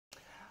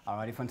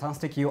Alrighty,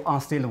 fantastic. You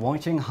are still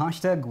watching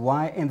hashtag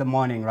Y in the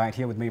morning right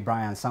here with me,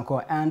 Brian Sanko.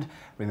 And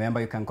remember,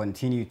 you can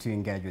continue to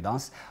engage with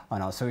us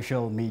on our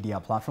social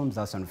media platforms.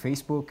 That's on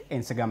Facebook,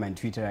 Instagram, and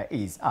Twitter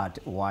is at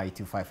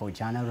Y254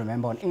 channel.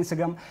 Remember, on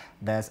Instagram,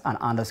 there's an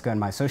underscore, and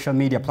my social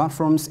media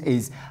platforms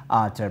is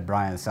at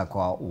Brian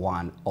Sanko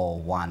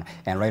 101.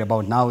 And right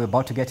about now, we're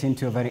about to get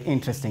into a very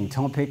interesting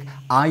topic.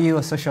 Are you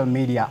a social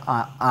media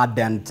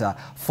ardent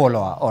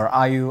follower, or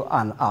are you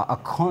a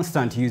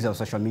constant user of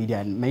social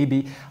media, and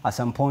maybe at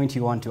some point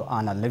you want to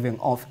earn a living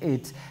off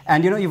it?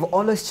 And you know, you've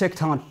always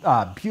checked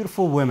out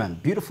beautiful women,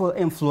 beautiful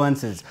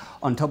influencers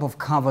on top of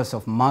covers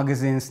of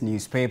magazines,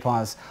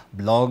 newspapers,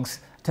 blogs,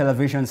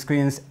 television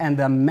screens, and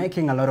they're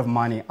making a lot of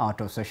money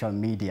out of social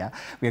media.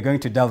 We're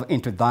going to delve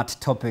into that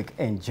topic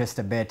in just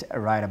a bit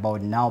right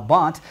about now,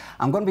 but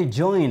I'm going to be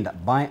joined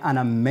by an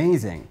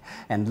amazing,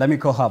 and let me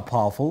call her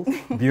powerful,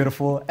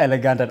 beautiful,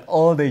 elegant, and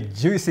all the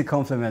juicy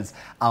compliments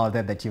out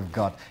there that you've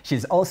got.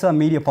 She's also a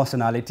media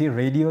personality,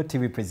 radio,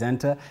 TV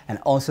presenter, and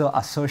also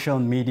a social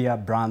media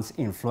brands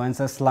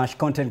influencer /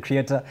 content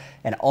creator,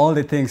 and all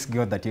the things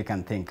good that you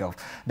can think of.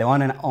 The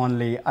one and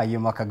only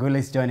AYUMA KHAGULI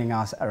is joining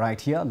us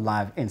right here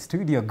live in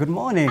studio. Good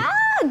morning.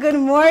 Good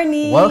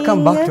morning.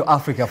 Welcome back to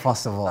Africa,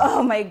 first of all.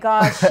 Oh my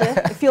gosh,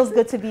 it feels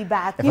good to be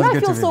back. You know, I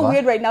feel so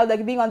weird right now,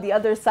 like being on the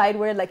other side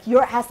where like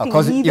you're asking me the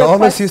question. You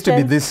always used to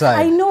be this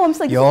side. I know, I'm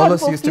just like, you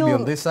always used to be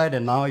on this side,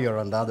 and now you're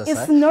on the other side.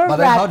 It's nerve-wracking. But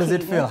then how does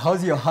it feel?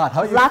 How's your heart?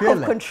 How are you feeling? Lack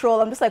of control.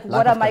 I'm just like,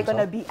 what am I going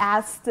to be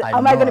asked?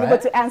 Am I going to be able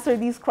to answer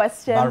these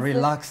questions? But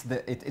relax,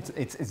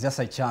 it's just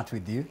a chat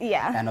with you.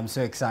 Yeah. And I'm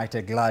so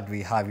excited, glad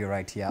we have you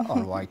right here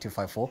on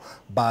Y254.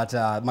 But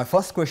my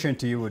first question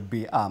to you would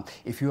be,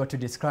 if you were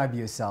to describe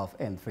yourself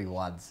in 3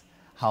 words,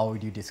 how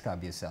would you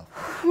describe yourself?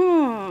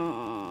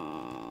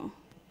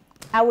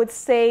 I would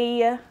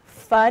say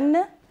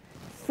fun,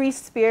 free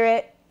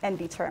spirit, and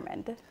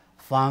determined.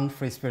 Fun,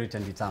 free spirit,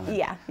 and determined.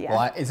 Yeah, yeah.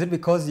 Why? Is it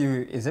because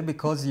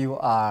you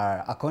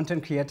are a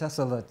content creator,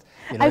 so that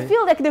you know, I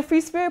feel like the free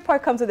spirit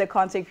part comes with the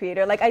content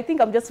creator. Like, I think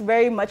I'm just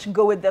very much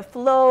go with the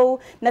flow.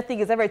 Nothing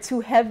is ever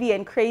too heavy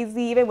and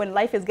crazy. Even when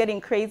life is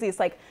getting crazy, it's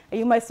like,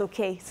 AYUMA, it's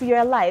okay. So you're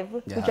alive.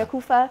 Yeah.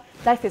 Ujakufa,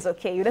 life is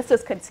okay. Let's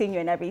just continue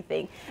and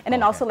everything. And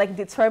then also like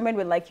determined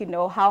with like, you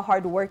know, how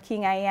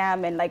hardworking I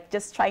am and like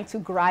just trying to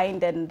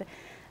grind and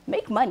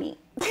make money.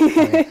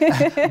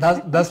 Okay.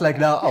 That's like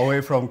now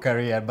away from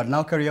career, but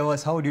now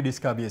career-wise, how would you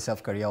describe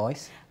yourself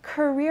career-wise?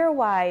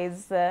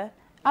 Career-wise, the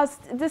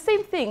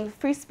same thing,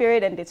 free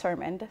spirit and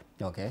determined.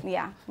 Okay.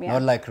 Yeah, yeah.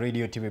 Not like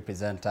radio, TV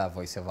presenter,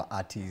 voiceover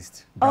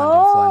artist, brand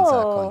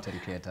influencer,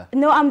 content creator.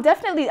 No,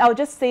 I would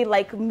just say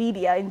like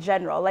media in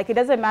general. Like, it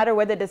doesn't matter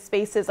whether the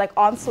space is like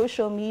on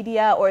social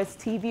media or it's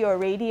TV or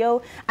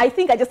radio. I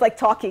think I just like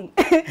talking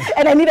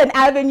and I need an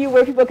avenue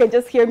where people can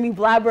just hear me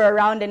blabber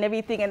around and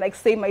everything and like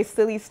say my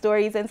silly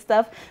stories and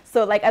stuff.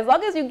 So like, as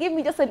long as you give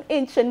me just an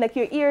inch and like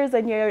your ears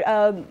and your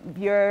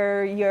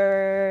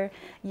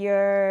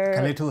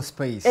a little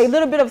space. A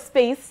little bit of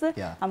space,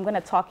 yeah. I'm going to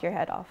talk your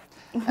head off.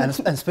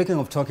 And speaking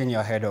of talking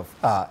your head off,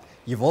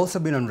 you've also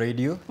been on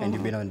radio and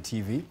you've been on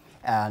TV.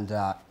 And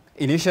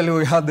initially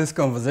we had this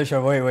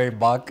conversation way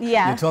back.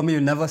 Yeah. You told me you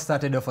never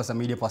started off as a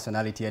media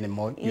personality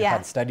anymore. You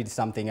had studied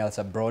something else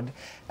abroad,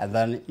 and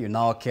then you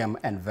now came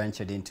and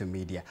ventured into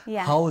media.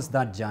 Yeah. How was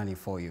that journey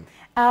for you?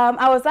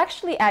 I was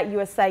actually at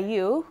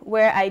USIU,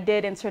 where I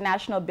did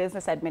International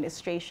Business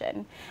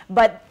Administration.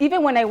 But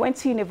even when I went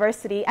to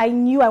university, I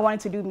knew I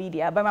wanted to do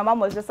media. But my mom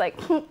was just like,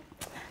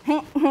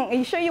 are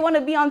you sure you want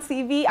to be on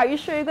TV? Are you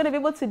sure you're going to be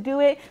able to do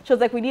it? She was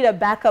like, we need a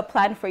backup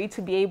plan for you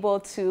to be able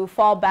to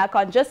fall back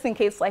on just in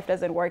case life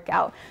doesn't work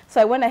out.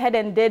 So I went ahead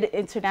and did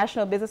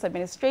International Business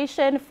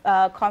Administration,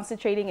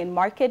 concentrating in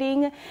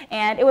marketing.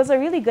 And it was a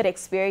really good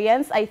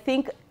experience. I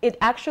think it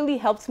actually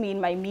helped me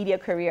in my media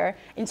career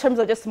in terms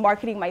of just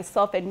marketing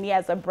myself and me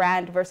as a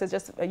brand versus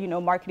just, you know,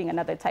 marketing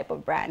another type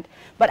of brand.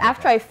 But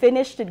after I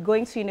finished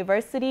going to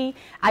university,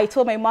 I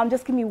told my mom,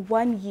 just give me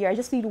 1 year. I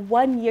just need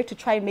 1 year to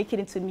try and make it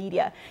into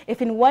media.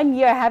 If in 1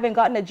 year I haven't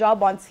gotten a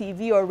job on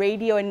TV or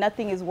radio and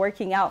nothing is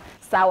working out,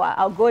 sawa,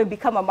 I'll go and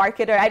become a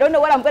marketer. I don't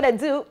know what I'm going to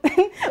do,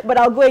 but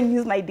I'll go and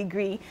use my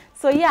degree.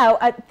 So yeah,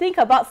 I think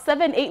about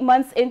 7-8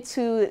 months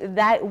into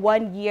that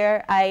 1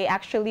 year, I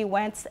actually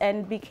went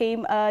and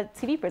became a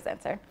TV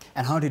presenter.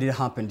 And how did it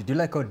happen? Did you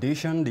like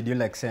audition? Did you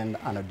like send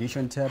an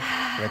audition tape,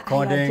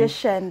 recording? I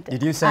auditioned.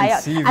 Did you send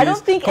CVs? I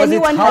don't think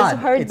anyone has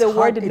heard the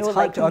word no like me. It's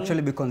hard to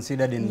actually be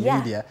considered in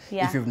media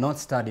if you've not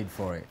studied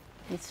for it.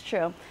 It's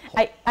true.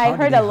 I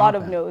heard a lot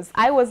of no's.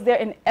 I was there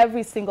in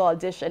every single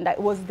audition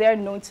that was there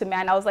known to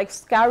man. I was like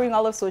scouring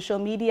all of social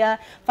media,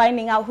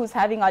 finding out who's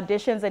having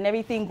auditions and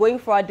everything, going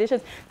for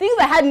auditions, things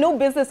I had no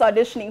business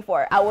auditioning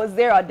for. I was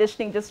there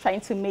auditioning, just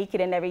trying to make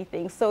it and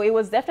everything. So it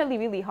was definitely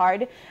really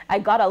hard. I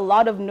got a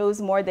lot of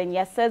no's more than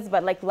yeses,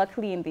 but like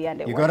luckily in the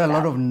end it worked out. You got a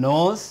lot of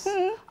no's?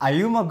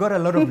 AYUMA got a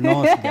lot of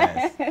no's,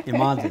 guys.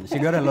 Imagine, she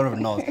got a lot of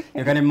no's.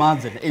 You can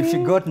imagine, if she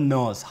got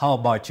no's, how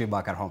about you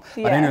back at home?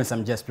 Yeah. But anyways,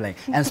 I'm just playing.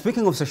 And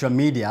speaking of social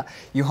media,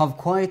 you have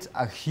quite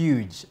a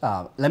huge,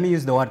 let me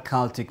use the word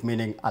cultic,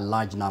 meaning a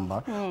large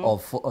number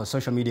of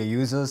social media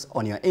users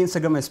on your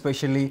Instagram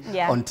especially,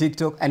 on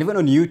TikTok, and even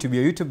on YouTube.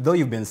 Your YouTube, though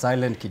you've been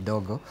silent,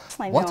 kidogo.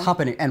 What's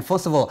happening? And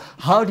first of all,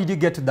 how did you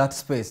get to that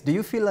space? Do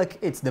you feel like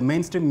it's the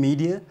mainstream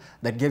media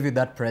that gave you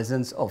that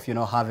presence of, you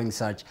know, having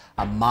such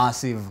a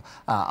massive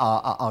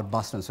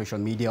outburst on social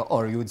media,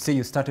 or you would say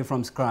you started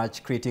from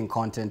scratch creating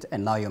content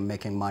and now you're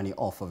making money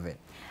off of it?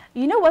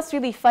 You know what's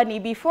really funny?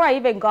 Before I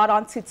even got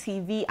onto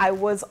TV, I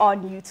was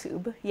on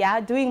YouTube,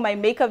 doing my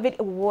makeup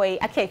video. Boy,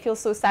 okay, I feel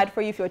so sad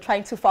for you if you're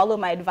trying to follow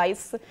my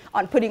advice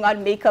on putting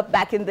on makeup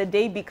back in the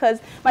day,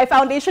 because my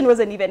foundation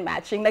wasn't even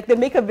matching. Like, the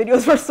makeup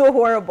videos were so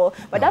horrible.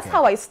 But that's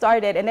how I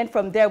started. And then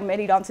from there,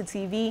 made it onto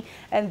TV,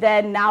 and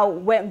then now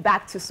went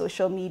back to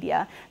social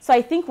media. So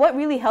I think what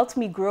really helped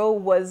me grow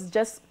was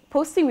just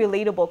posting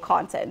relatable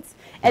content.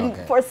 And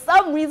for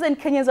some reason,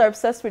 Kenyans are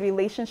obsessed with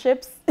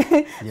relationships.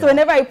 So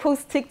whenever I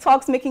post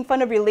TikToks making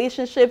fun of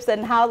relationships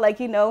and how, like,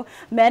 you know,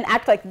 men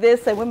act like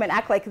this and women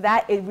act like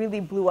that, it really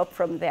blew up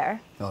from there.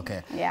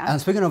 Okay. Yeah.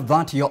 And speaking of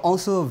that, you're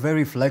also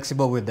very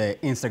flexible with the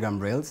Instagram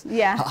Reels.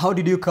 Yeah. How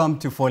did you come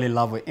to fall in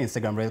love with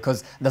Instagram Reels?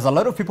 Because there's a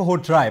lot of people who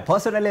try.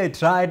 Personally, I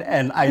tried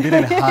and I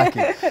didn't hack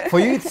it. For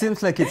you, it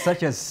seems like it's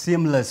such a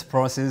seamless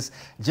process.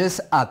 Just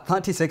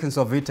 30 seconds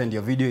of it and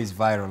your video is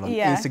viral on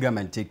Instagram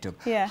and TikTok.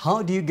 Yeah.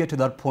 How do you get to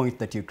that point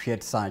that you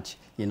create such,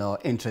 you know,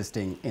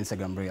 interesting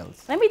Instagram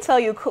Reels? Let me tell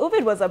you,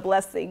 COVID was a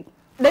blessing.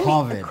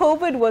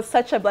 COVID was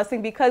such a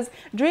blessing, because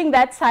during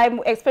that time,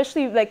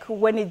 especially like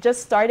when it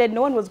just started, no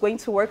one was going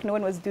to work, no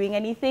one was doing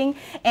anything,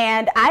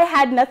 and I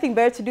had nothing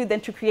better to do than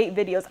to create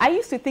videos. I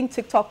used to think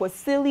TikTok was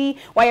silly.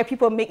 Why are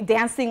people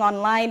dancing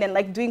online and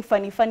like doing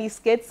funny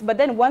skits? But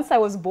then once I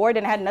was bored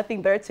and had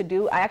nothing better to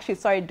do, I actually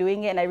started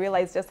doing it, and I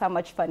realized just how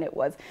much fun it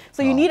was.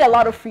 So you need a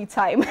lot of free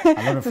time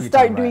to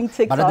start doing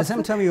TikTok. But at the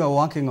same time, you are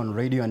working on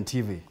radio and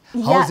TV.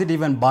 How is it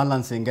even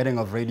balancing getting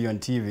off radio and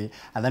TV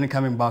and then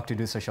coming back to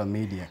do social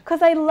media?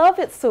 Because I love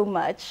it so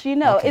much, you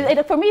know.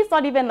 For me, it's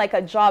not even like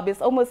a job.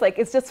 It's almost like,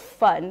 it's just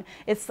fun.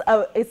 It's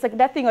like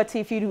that thing, or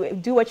if you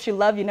do what you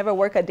love, you never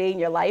work a day in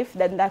your life,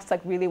 then that's like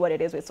really what it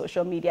is with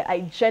social media. I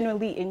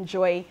genuinely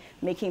enjoy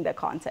making the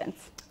content.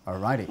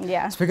 Alrighty.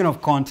 Yeah. Speaking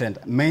of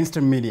content,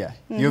 mainstream media.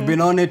 You've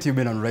been on it. You've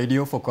been on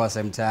radio for quite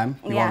some time.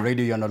 You're on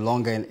radio. You're no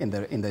longer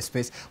in the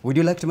space. Would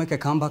you like to make a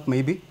comeback,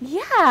 maybe?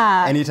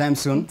 Yeah. Anytime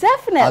soon.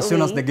 Definitely. As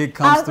soon as the gig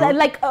comes through.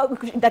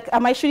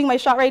 Am I shooting my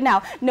shot right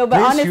now? No,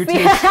 but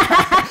honestly.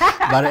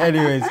 But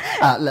anyways,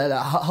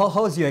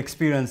 how's your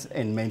experience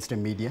in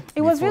mainstream media?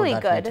 It was really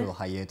good.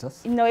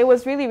 Hiatus? No, it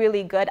was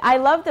really good. I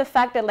love the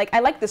fact that, like, I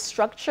like the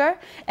structure,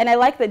 and I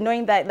like the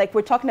knowing that, like,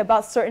 we're talking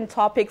about certain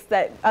topics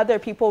that other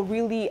people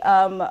really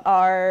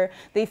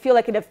they feel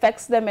like it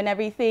affects them and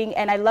everything.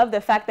 And I love the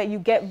fact that you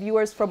get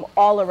viewers from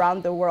all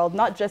around the world,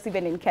 not just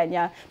even in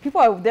Kenya. People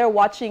are there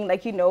watching,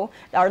 like, you know,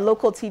 our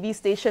local TV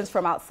stations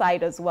from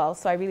outside as well.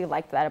 So I really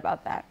liked that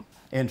about that.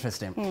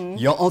 Interesting.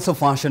 You're also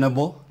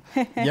fashionable.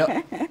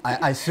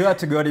 I swear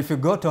to God, if you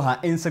go to her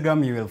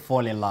Instagram, you will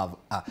fall in love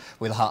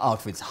with her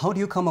outfits. How do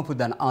you come up with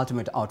an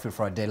ultimate outfit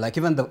for a day? Like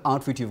even the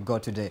outfit you've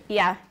got today.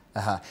 Yeah.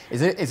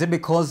 Is it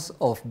because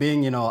of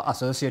being, you know,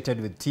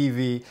 associated with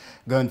TV,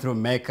 going through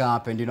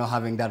makeup and, you know,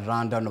 having that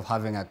rundown of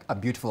having a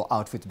beautiful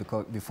outfit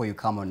before you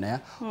come on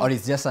air? Or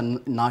is it just a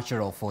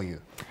natural for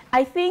you?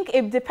 I think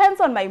it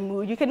depends on my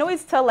mood. You can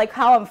always tell like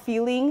how I'm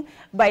feeling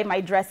by my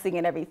dressing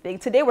and everything.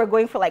 Today we're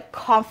going for like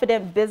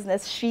confident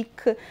business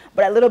chic,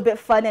 but a little bit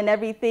fun and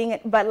everything.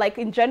 But like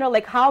in general,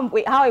 like how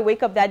I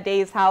wake up that day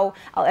is how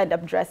I'll end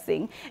up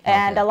dressing.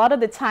 And a lot of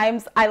the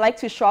times I like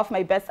to show off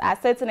my best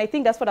assets. And I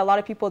think that's what a lot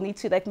of people need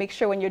to like make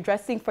sure when you're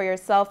dressing for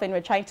yourself and you're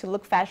trying to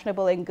look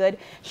fashionable and good,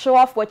 show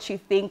off what you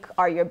think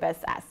are your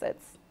best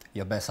assets.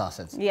 Your best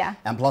assets. Yeah.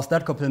 And plus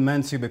that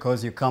compliments you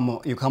because you come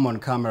on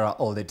camera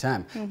all the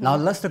time. Now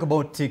let's talk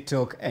about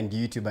TikTok and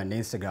YouTube and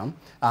Instagram.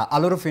 A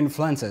lot of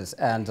influencers,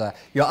 and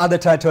your other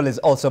title is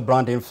also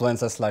brand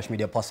influencer /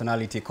 media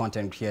personality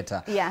content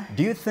creator. Yeah.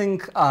 Do you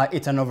think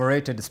it's an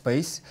overrated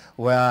space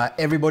where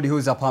everybody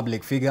who's a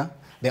public figure,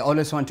 they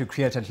always want to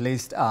create at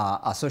least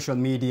a social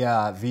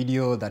media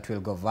video that will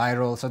go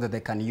viral so that they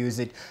can use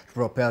it to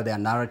propel their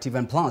narrative?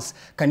 And plus,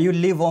 can you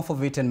live off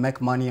of it and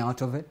make money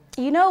out of it?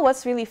 You know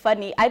what's really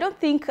funny? I don't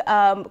think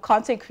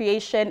content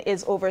creation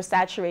is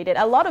oversaturated.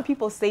 A lot of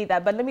people say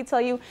that, but let me tell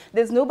you,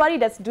 there's nobody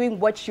that's doing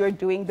what you're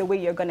doing the way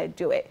you're going to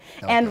do it.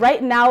 Okay. And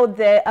right now,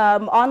 the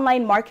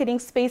online marketing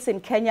space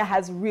in Kenya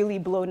has really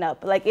blown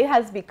up. Like, it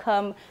has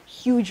become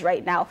huge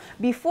right now.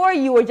 Before,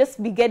 you were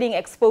just getting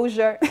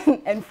exposure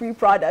and free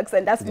products,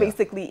 and that's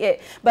basically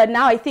it. But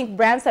now I think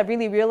brands have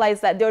really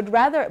realized that they would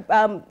rather,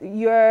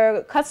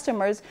 your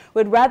customers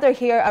would rather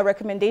hear a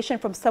recommendation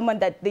from someone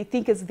that they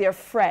think is their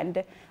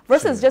friend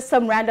versus just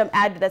some random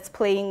ad that's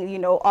playing, you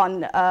know,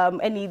 on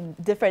any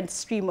different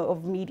stream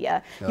of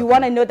media. You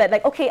want to know that,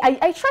 like, okay,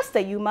 I trust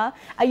AYUMA.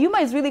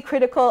 AYUMA is really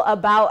critical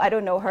about, I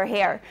don't know, her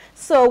hair.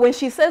 So when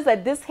she says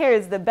that this hair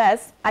is the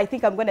best, I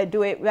think I'm going to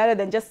do it rather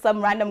than just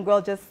some random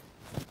girl just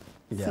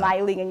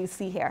smiling and you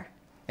see hair.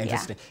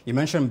 Interesting. You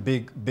mentioned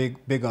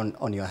big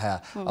on your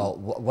hair.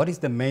 What is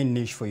the main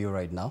niche for you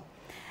right now?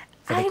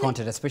 For the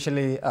content,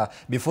 especially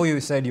before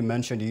you said you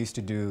mentioned you used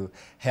to do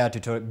hair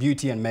tutorial,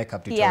 beauty and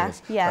makeup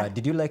tutorials.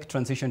 Did you like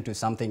transition to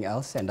something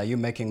else, and are you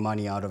making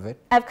money out of it?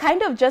 I've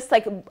kind of just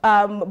like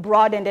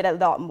broadened it a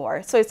lot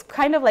more. So it's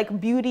kind of like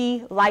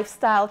beauty,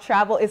 lifestyle,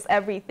 travel is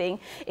everything.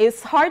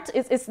 It's hard,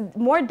 it's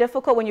more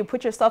difficult when you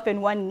put yourself in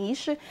one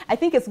niche. I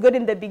think it's good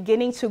in the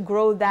beginning to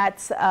grow that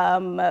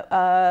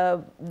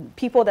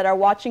people that are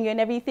watching you and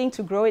everything,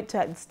 to grow it,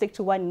 to stick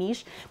to one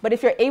niche. But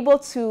if you're able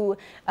to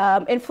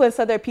influence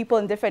other people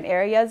in different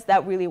areas,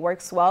 that really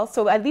works well.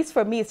 So at least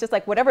for me, it's just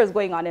like whatever is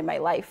going on in my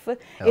life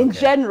in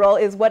general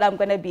is what I'm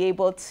going to be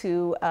able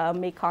to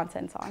make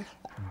content on.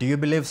 Do you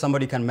believe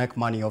somebody can make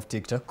money off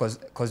TikTok?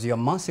 Because you're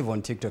massive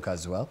on TikTok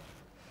as well.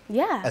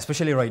 Yeah.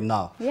 Especially right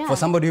now. For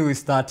somebody who is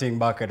starting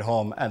back at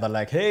home and they're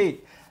like,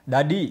 hey,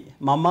 Daddy,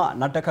 Mama,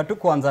 nataka tu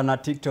kuanza na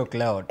TikTok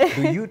leo.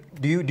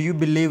 Do you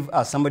believe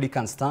somebody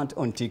can start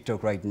on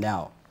TikTok right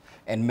now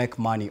and make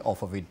money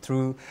off of it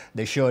through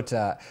the short,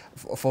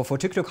 for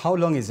TikTok, how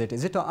long is it?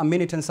 Is it a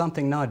minute and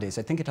something nowadays?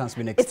 I think it has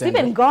been extended. It's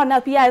even gone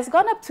up, it's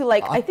gone up to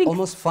like, I think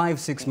almost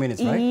 5-6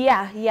 minutes, right?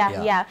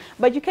 Yeah.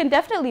 But you can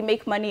definitely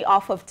make money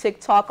off of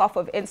TikTok, off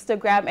of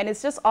Instagram, and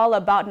it's just all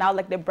about now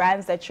like the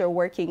brands that you're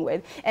working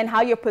with and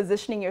how you're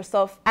positioning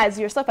yourself as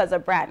a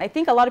brand. I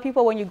think a lot of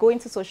people, when you go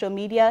into social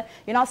media,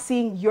 you're not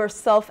seeing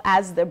yourself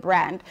as the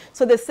brand.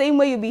 So the same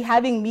way you'll be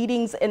having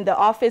meetings in the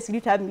office, you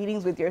need to have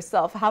meetings with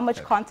yourself. How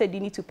much content do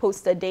you need to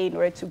post a day in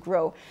order to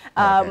grow?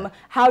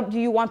 How do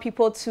you want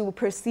people to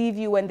perceive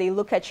you when they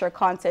look at your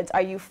content?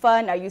 Are you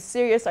fun? Are you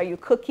serious? Are you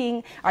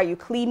cooking? Are you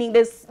cleaning?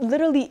 There's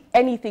literally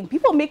anything.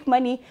 People make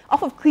money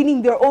off of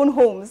cleaning their own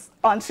homes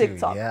on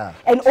TikTok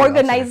and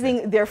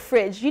organizing their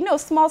fridge. You know,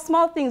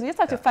 small things. You just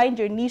have to find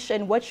your niche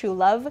and what you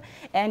love,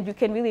 and you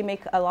can really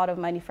make a lot of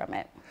money from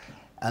it.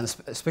 And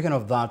speaking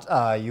of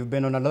that, you've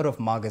been on a lot of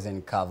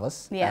magazine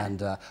covers.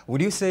 And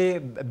would you say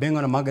being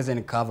on a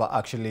magazine cover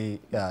actually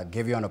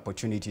gave you an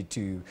opportunity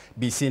to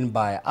be seen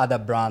by other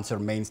brands or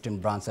mainstream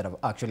brands that have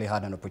actually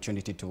had an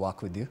opportunity to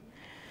work with you?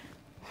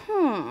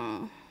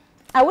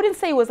 I wouldn't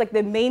say it was like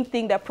the main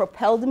thing that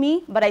propelled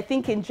me, but I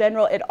think in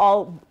general it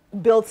all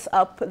builds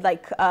up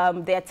like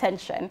the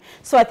attention.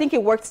 So I think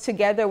it works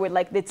together with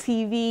like the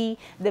TV,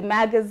 the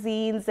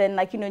magazines, and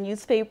like, you know,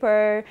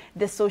 newspaper,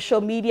 the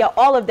social media,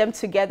 all of them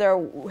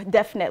together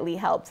definitely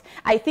helped.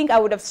 I think I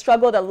would have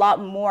struggled a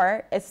lot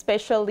more,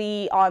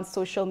 especially on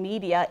social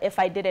media, if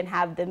I didn't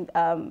have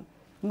the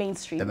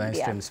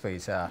mainstream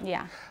space.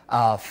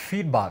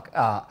 Feedback,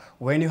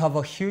 when you have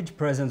a huge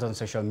presence on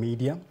social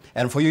media,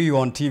 and for you're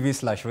on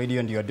TV/radio,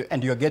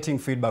 and you're getting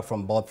feedback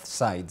from both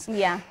sides.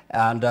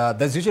 And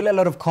there's usually a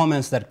lot of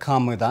comments that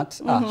come with that.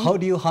 How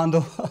do you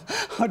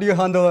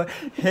handle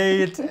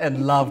hate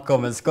and love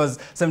comments? Because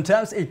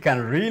sometimes it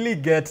can really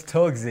get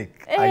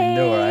toxic. I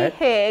know,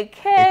 right? It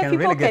can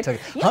really get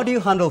toxic. How do you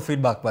handle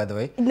feedback, by the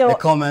way? The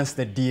comments,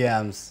 the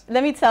DMs.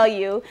 Let me tell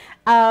you,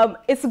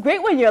 it's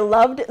great when you're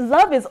loved.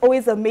 Love is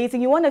always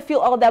amazing. You want to feel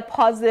all that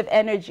positive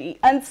energy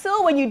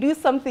until when you do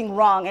something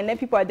wrong and then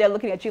people are there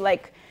looking at you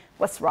like,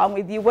 what's wrong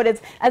with you?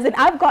 As in,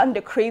 I've gotten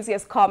the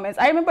craziest comments.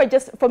 I remember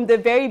just from the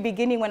very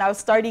beginning when I was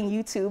starting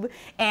YouTube,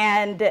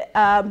 and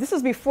this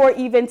was before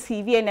even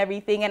TV and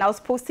everything, and I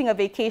was posting a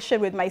vacation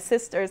with my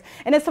sisters,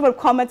 and then someone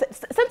commented,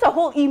 sent a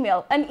whole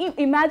email, and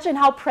imagine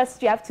how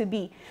pressed you have to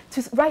be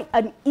to write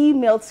an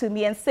email to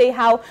me and say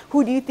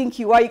who do you think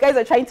you are? You guys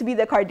are trying to be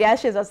the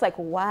Kardashians. I was like,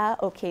 wow,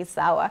 okay,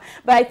 sawa.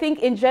 But I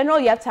think in general,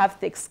 you have to have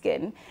thick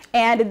skin.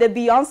 And the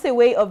Beyonce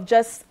way of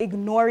just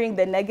ignoring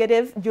the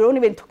negative, you don't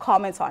even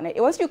comment on it.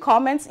 Once you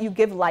comment, you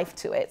give life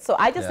to it. So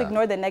I just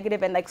ignore the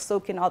negative and like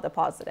soak in all the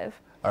positive.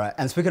 All right,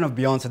 and speaking of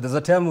Beyonce, there's a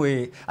time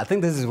I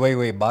think this is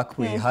way back,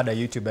 we had a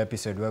YouTube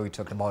episode where we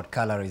talked about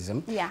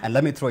colorism. And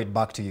let me throw it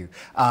back to you.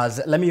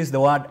 Let me use the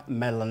word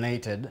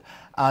melanated.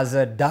 As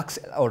a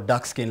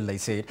dark-skinned,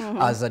 let's say,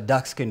 as a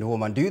dark-skinned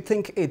woman, do you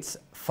think it's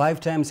 5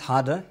 times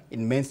harder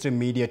in mainstream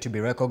media to be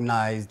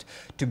recognized,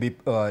 to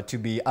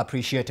be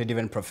appreciated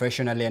even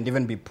professionally, and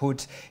even be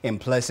put in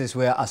places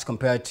where, as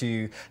compared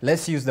to,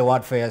 let's use the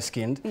word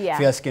fair-skinned,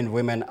 fair-skinned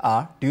women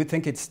are? Do you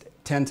think it's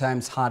 10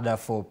 times harder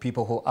for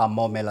people who are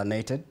more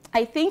melanated?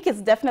 I think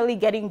it's definitely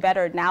getting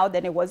better now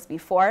than it was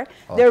before.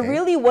 There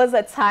really was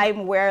a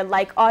time where,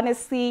 like,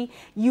 honestly,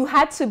 you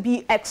had to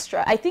be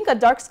extra. I think a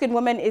dark-skinned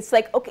woman is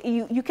like,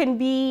 okay, you can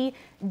be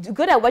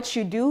good at what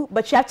you do,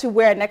 but you have to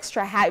wear an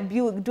extra hat,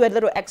 do a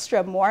little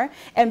extra more.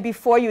 And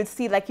before you would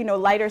see, like, you know,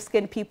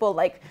 lighter-skinned people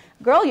like,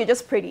 girl, you're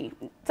just pretty.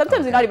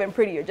 Sometimes you're not even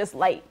pretty, you're just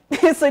light.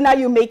 So now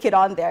you make it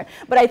on there.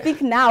 But I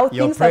think now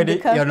things have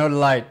become... You're not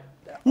light.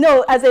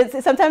 No, as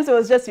in, sometimes it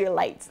was just your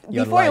lights.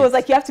 Before it was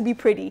like you have to be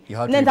pretty.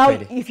 And then now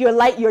if you're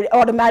light, you're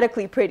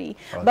automatically pretty.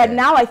 Okay. But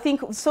now I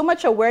think so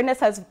much awareness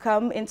has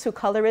come into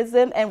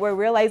colorism, and we're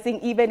realizing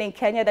even in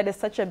Kenya that is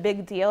such a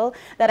big deal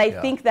that I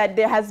think that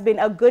there has been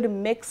a good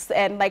mix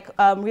and like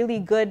really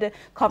good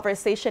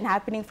conversation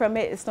happening from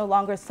it. It's no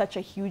longer such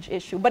a huge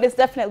issue, but it's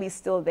definitely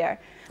still there.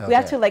 Okay. We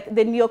have to like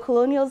the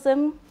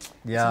neocolonialism.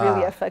 It's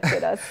really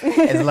affected us.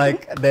 It's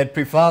like they'd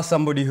prefer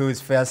somebody who is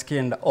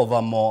fair-skinned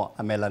over more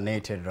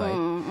melanated, right?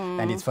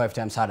 And it's 5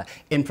 times harder.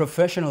 In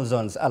professional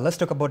zones, let's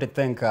talk about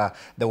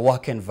the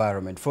work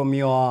environment. From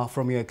your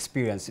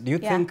experience, do you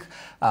think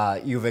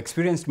you've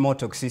experienced more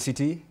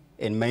toxicity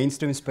in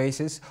mainstream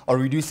spaces, or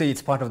would you say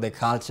it's part of the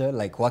culture,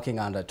 like working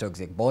under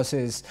toxic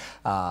bosses,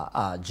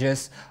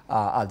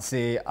 I'd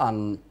say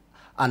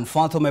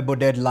unfathomable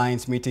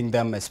deadlines, meeting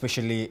them,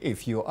 especially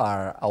if you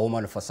are a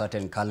woman of a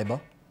certain caliber?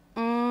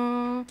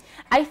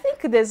 I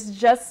think there's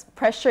just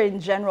pressure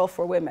in general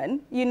for women,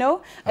 you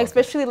know,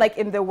 especially like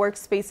in the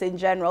workspace in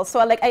general.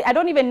 So like, I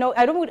don't even know,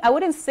 I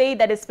wouldn't say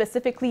that it's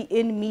specifically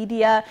in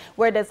media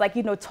where there's like,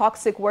 you know,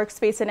 toxic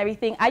workspace and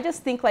everything. I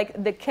just think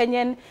like the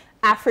Kenyan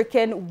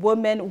African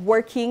woman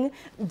working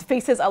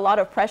faces a lot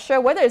of pressure,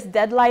 whether it's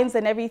deadlines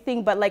and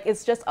everything, but like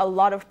it's just a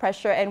lot of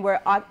pressure, and we're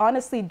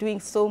honestly doing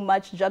so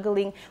much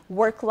juggling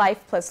work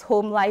life plus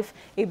home life.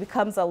 It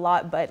becomes a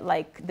lot, but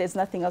like there's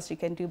nothing else you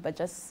can do but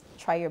just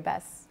try your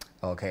best.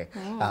 Okay.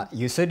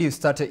 You said you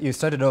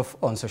started off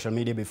on social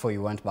media before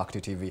you went back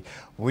to TV.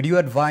 Would you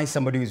advise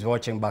somebody who's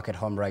watching back at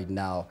home right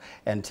now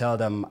and tell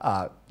them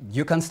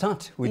you can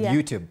start with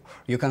YouTube?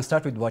 You can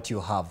start with what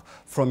you have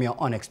from your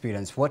own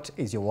experience. What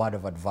is your word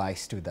of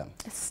advice to them?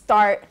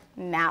 Start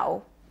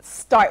now.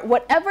 Start.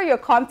 Whatever your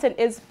content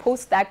is,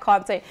 post that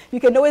content. You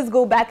can always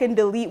go back and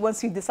delete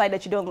once you decide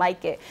that you don't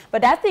like it.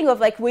 But that thing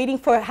of like waiting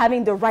for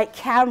having the right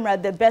camera,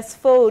 the best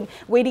phone,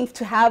 waiting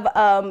to have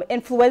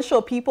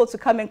influential people to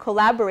come and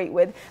collaborate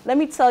with, let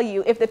me tell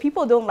you, if the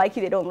people don't like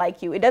you, they don't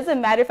like you. It doesn't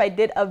matter if I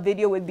did a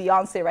video with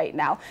Beyonce right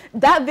now.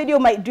 That video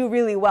might do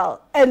really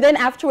well. And then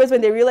afterwards,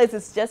 when they realize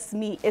it's just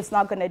me, it's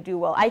not going to do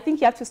well. I think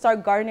you have to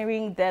start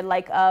garnering the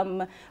like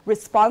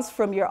response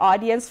from your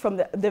audience from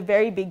the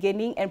very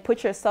beginning, and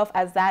put yourself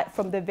as that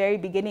from the very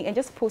beginning, and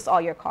just post all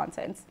your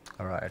content.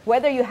 All right.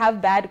 Whether you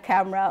have bad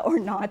camera or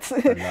not.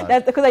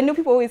 That's because I know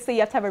people always say you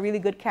have to have a really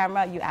good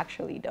camera. You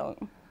actually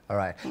don't. All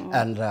right.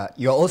 And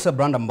you're also a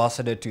brand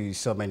ambassador to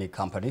so many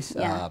companies.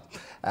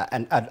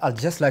 And I'd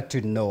just like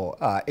to know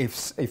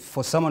if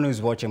for someone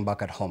who's watching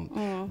back at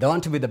home, they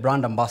want to be the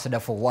brand ambassador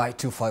for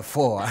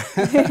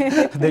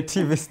Y254, the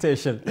TV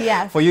station.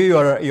 Yeah. For you,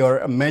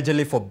 you're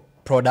majorly for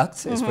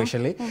products,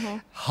 especially.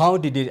 How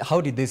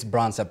did these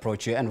brands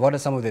approach you, and what are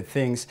some of the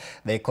things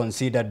they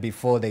considered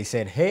before they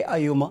said, hey,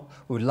 AYUMA,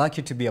 we'd like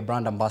you to be a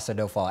brand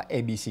ambassador for our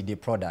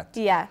ABCD product?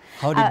 Yeah.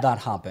 How did that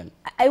happen?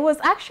 I was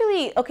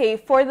actually, okay,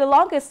 for the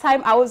longest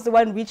time, I was the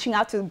one reaching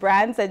out to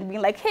brands and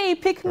being like, hey,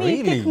 pick me,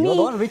 really? Pick me. You're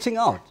the one reaching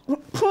out?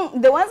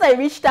 The ones I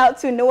reached out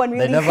to, no one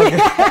really,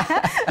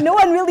 no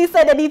one really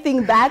said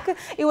anything back.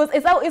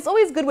 It's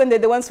always good when they're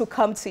the ones who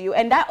come to you,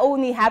 and that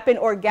only happened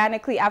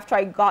organically after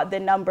I got the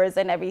numbers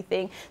and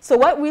everything. So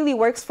what really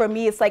works for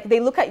me is like they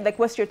look at like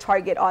what's your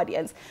target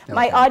audience. Okay.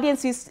 My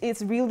audience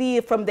is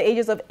really from the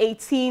ages of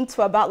 18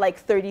 to about like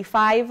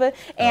 35,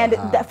 and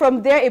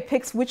from there it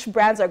picks which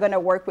brands are going to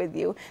work with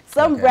you.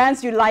 Some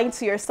brands you're lying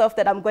to yourself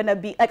that I'm going to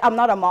be like, I'm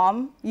not a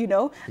mom, you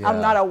know,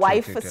 I'm not a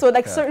wife. So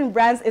like certain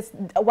brands, it's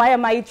why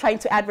am I trying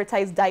to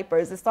advertise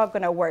diapers? It's not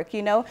going to work,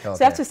 you know. So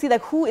you have to see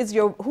like who's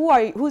your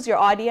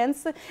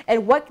audience,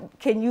 and what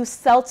can you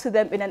sell to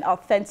them in an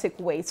authentic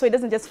way, so it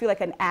doesn't just feel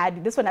like an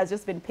ad. This one has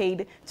just been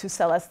paid to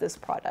sell us this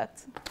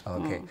product.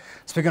 Okay.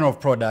 Speaking of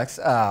products,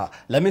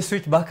 let me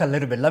switch back a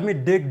little bit. Let me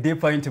dig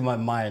deeper into my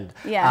mind.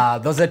 Yeah.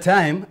 There was a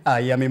time,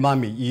 Yami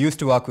Mami, you used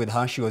to work with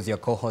her. She was your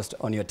co-host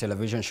on your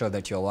television show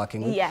that you're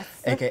working with. Yes.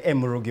 AKA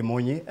Murugi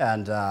Monyi.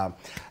 And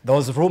there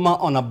was rumor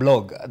on a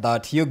blog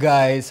that you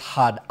guys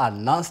had a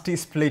nasty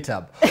split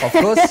up. Of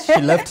course, she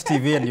left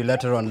TV and you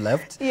later on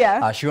left.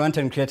 Yeah. She went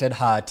and created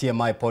her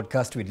TMI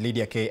podcast with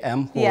Lydia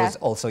KM, who was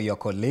also your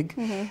colleague.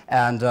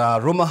 And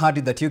rumor had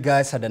it that you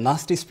guys had a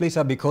nasty split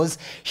up because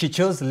she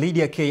chose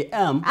Lydia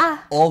KM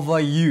over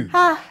you.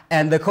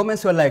 And the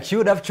comments were like, she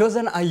would have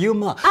chosen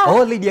AYUMA.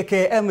 Oh, Lydia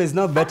KM is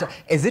not better.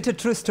 Is it a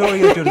true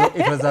story or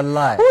it was a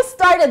lie? Who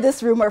started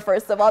this rumor,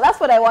 first of all? That's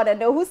what I want to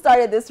know. Who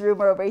started this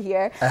rumor over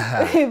here?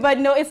 But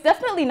no, it's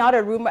definitely not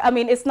a rumor. I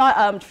mean, it's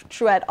not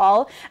true at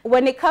all.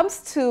 When it comes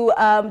to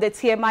the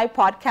TMI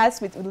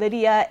podcast with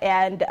Lydia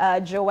and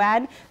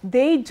Joanne,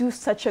 they do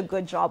such a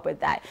good job with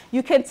that.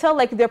 You can tell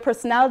like their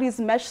personalities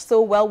mesh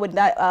so well with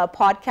that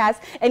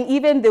podcast, and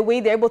even the way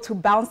they're able to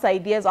bounce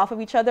ideas off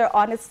of each other,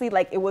 honestly,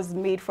 like it was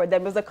made for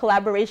them. It was a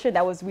collaboration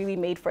that was really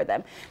made for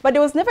them. But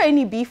there was never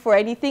any beef or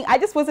anything. I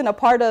just wasn't a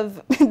part of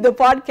the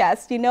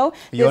podcast, you know.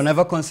 You're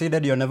never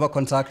considered, you're never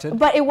contacted?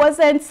 But it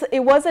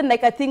wasn't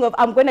like a thing of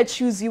I'm going to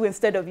choose you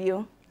instead of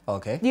you.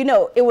 Okay. You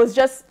know, it was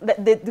just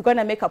that they're going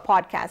to make a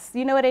podcast.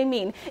 You know what I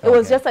mean? It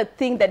was just a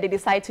thing that they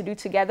decided to do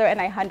together, and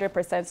I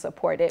 100%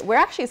 support it. We're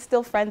actually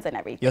still friends and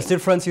everything. You're still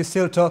friends? You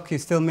still talk? You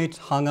still meet,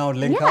 hang out,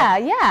 link up? Yeah,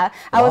 yeah.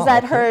 I was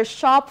at her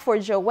shop for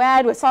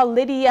Joanne. We saw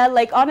Lydia.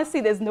 Like, honestly,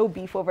 there's no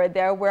beef over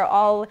there. We're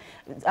all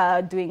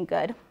doing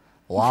good.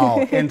 Wow,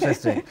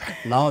 interesting.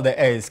 Now the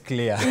air is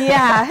clear.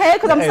 Yeah, hey,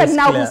 because I'm just like,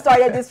 now who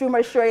started this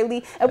rumor,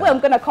 Shirley? And well,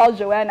 I'm going to call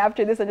Joanne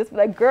after this and just be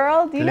like,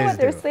 girl, do you know what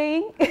they're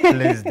saying?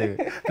 Please do.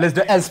 Please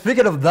do. And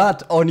speaking of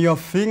that, on your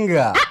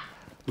finger,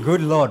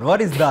 good Lord,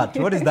 what is that?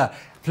 What is that?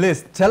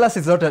 Please tell us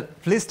it's not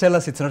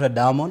a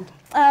diamond.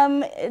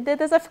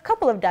 There's a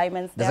couple of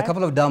diamonds there. There's a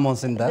couple of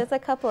diamonds in there? There's a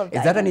couple of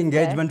diamonds. Is that an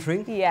engagement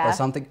ring? Yeah. Or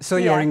something? So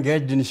you're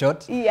engaged in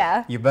short?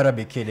 Yeah. You better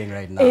be kidding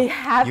right now. It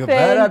happened. You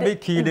better be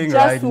kidding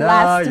right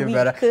now. You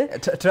better.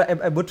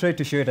 I would try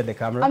to show it at the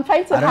camera. I'm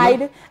trying to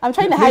hide. I'm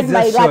trying to hide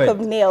my lack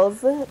of nails.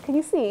 Can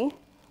you see?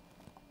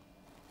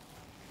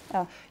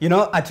 Oh. You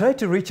know, I tried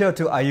to reach out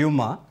to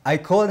AYUMA. I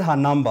called her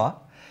number.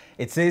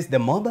 It says the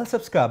mobile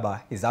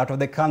subscriber is out of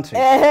the country.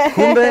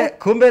 There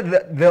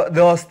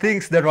was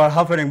things that were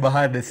happening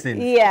behind the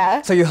scenes.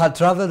 Yeah. So you had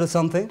traveled or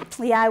something?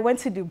 Yeah, I went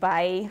to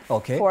Dubai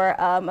for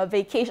a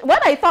vacation.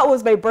 What I thought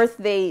was my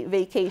birthday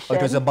vacation. Oh,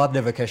 it was a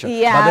birthday vacation.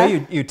 Yeah. By the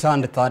way, you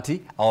turned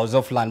 30. I was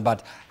offline,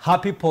 but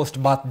happy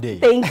post-birthday.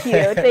 Thank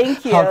you,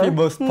 thank you. Happy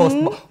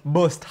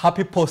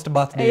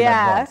post-birthday in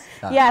advance.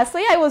 Yeah, so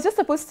yeah, it was just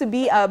supposed to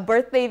be a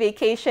birthday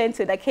vacation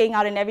to like hang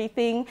out and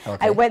everything.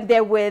 I went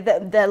there with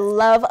the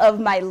love of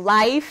my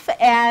life,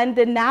 and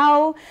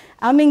now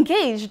I'm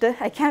engaged.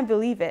 I can't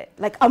believe it.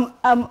 Like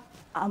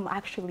I'm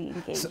actually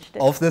engaged. So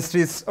off the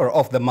streets or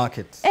off the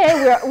market?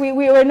 We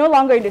were no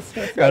longer in the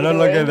streets. We are no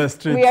longer in the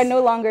streets. We are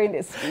no longer in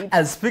the streets.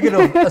 And speaking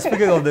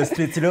of the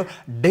streets, you know,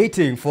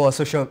 dating for a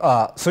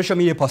social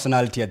media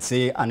personality, I'd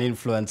say an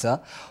influencer,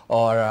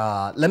 or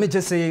let me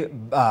just say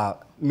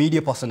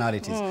media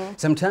personalities.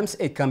 Sometimes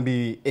it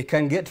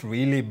can get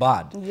really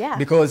bad. Yeah.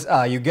 Because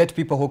you get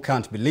people who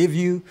can't believe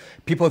you.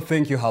 People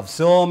think you have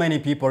so many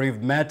people.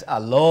 You've met a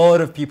lot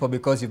of people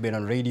because you've been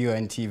on radio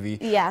and TV.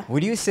 Yeah.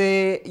 Would you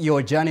say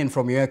your journey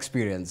from your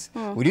experience,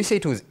 would you say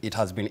it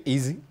has been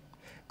easy?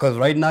 Because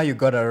right now you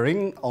got a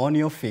ring on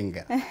your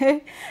finger.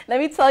 Let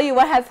me tell you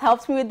what has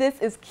helped me with this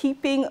is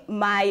keeping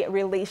my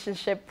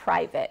relationship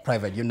private.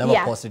 Private. You never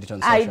posted it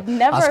on social. I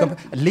never.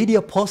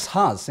 Lydia posts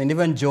hers, and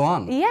even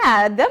Joanne.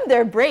 Yeah,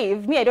 they're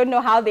brave. Me, I don't know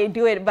how they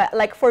do it, but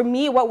like for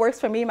me, what works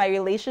for me in my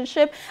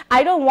relationship,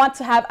 I don't want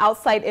to have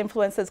outside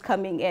influences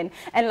coming in.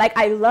 And like,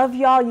 I love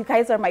y'all. You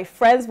guys are my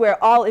friends. We're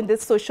all in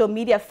this social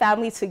media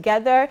family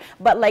together.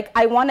 But like,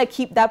 I want to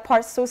keep that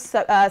part so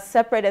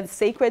separate and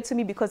sacred to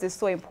me because it's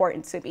so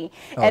important to me.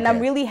 And I'm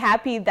really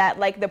happy that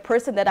like the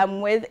person that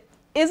I'm with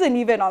isn't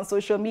even on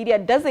social media,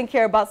 doesn't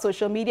care about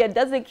social media,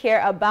 doesn't care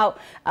about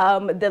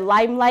the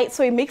limelight.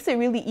 So it makes it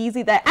really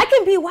easy that I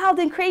can be wild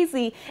and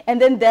crazy.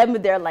 And then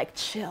they're like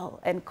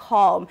chill and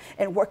calm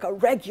and work a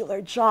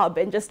regular job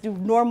and just do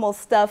normal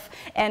stuff.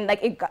 And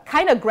like it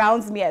kind of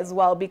grounds me as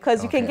well,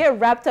 because you can get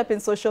wrapped up in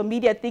social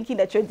media thinking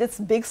that you're this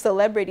big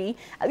celebrity.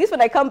 At least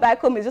when I come back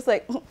home, it's just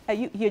like,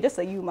 you're just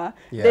AYUMA.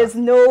 Yeah. There's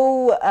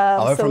no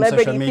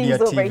celebrity media,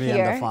 things over TV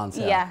here. And the fans,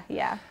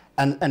 Yeah.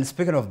 And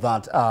speaking of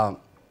that,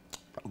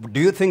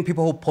 do you think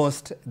people who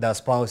post their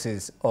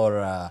spouses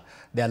or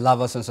their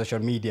lovers on social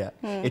media,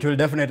 it will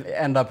definitely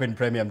end up in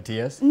premium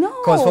tiers? No.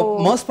 Because for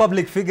most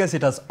public figures,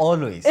 it has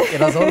always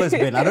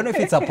been. I don't know if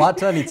it's a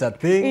pattern, it's a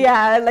thing.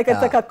 Yeah, like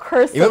it's like a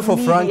curse. Even for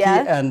Frankie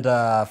and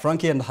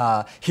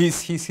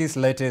his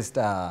latest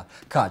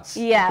catch.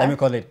 Yeah. Let me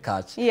call it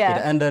catch. Yeah.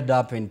 It ended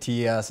up in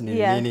tears. And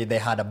they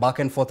had a back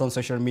and forth on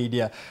social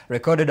media,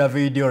 recorded a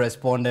video,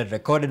 responded,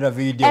 recorded a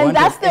video. And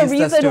that's the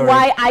reason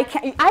why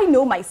I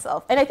know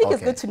myself. And I think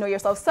it's good to know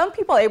yourself. Some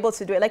people are able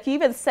to do it. Like you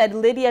even said,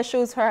 Lydia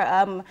shows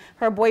her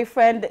her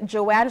boyfriend,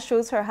 Joanne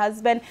shows her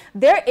husband.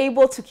 They're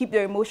able to keep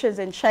their emotions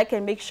in check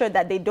and make sure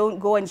that they don't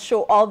go and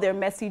show all their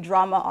messy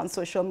drama on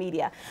social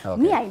media.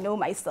 Me, I know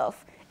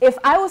myself. If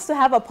I was to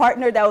have a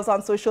partner that was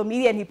on social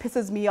media and he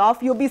pisses me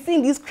off, you'll be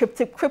seeing these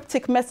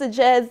cryptic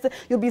messages.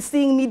 You'll be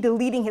seeing me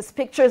deleting his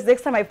pictures.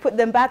 Next time I put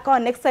them back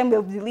on, next time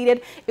they'll delete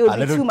it. It would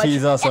be too much.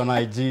 Teasers on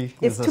IG.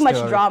 It's too much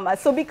drama.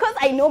 So because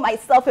I know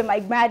myself and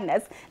my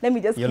madness, let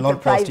me just keep it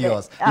private. You'll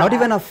not post yours. Not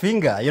even a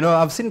finger. You know,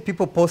 I've seen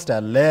people post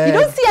a leg. You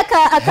don't see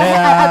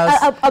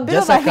a bit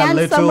of a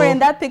hand somewhere in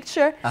that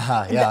picture?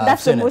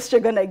 That's the most you're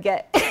going to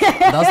get.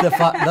 That's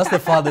the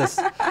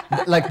farthest.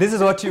 Like, this is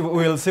what you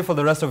will see for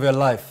the rest of your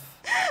life.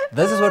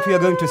 This is what we are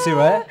going to see,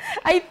 right?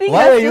 I think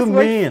Why are you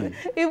mean?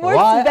 It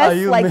works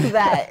best like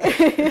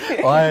that.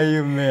 Why are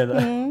you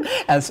mean?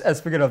 And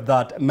speaking of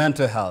that,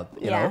 mental health,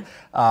 you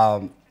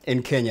know,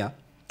 in Kenya,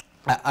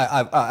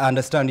 I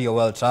understand you're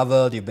well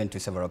traveled, you've been to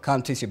several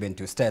countries, you've been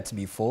to states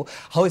before.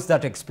 How is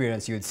that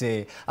experience, you'd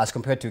say, as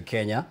compared to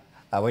Kenya?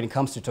 when it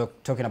comes to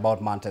talking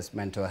about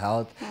mental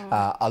health,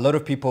 a lot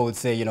of people would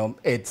say, you know,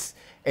 it's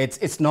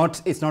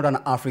not an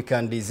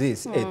African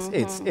disease.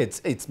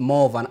 It's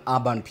more of an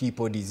urban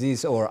people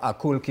disease or a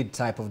cool kid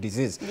type of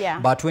disease. Yeah.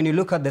 But when you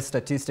look at the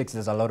statistics,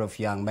 there's a lot of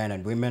young men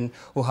and women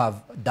who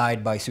have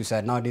died by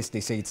suicide. Nowadays,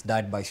 they say it's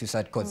died by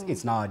suicide because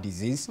it's now a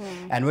disease.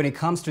 And when it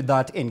comes to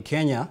that in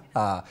Kenya,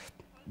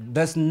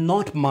 there's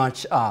not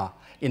much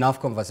enough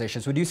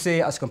conversations. Would you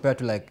say, as compared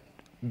to like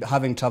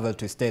having traveled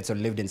to states or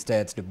lived in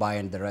states, Dubai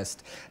and the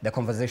rest, the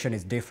conversation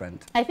is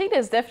different? I think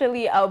there's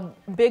definitely a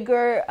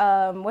bigger,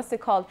 what's it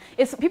called?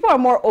 People are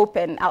more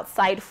open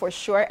outside for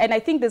sure. And I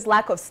think there's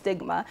lack of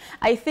stigma.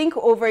 I think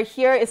over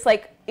here, it's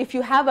like if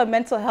you have a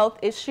mental health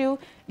issue,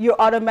 you're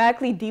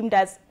automatically deemed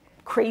as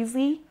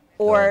crazy.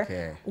 Or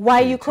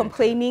why are you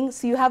complaining?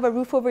 So you have a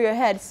roof over your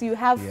head, so you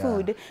have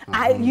food.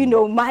 You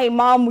know, my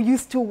mom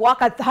used to walk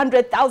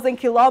 100,000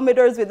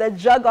 kilometers with a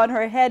jug on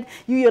her head.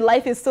 Your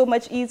life is so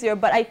much easier.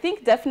 But I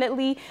think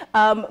definitely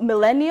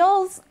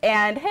millennials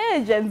and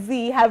Gen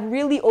Z have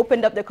really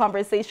opened up the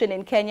conversation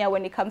in Kenya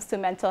when it comes to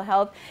mental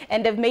health,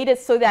 and they've made it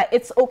so that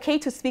it's okay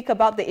to speak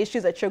about the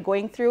issues that you're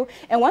going through.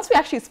 And once we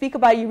actually speak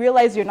about it, you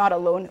realize you're not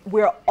alone.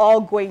 We're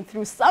all going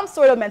through some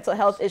sort of mental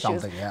health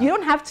issues. You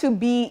don't have to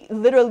be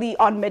literally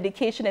on medication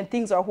and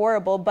things are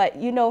horrible, but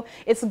you know,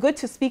 it's good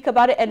to speak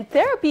about it, and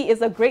therapy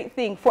is a great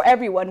thing for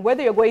everyone,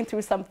 whether you're going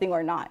through something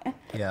or not.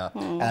 Yeah.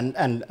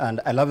 And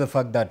I love the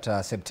fact that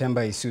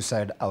September is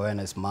Suicide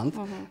Awareness Month,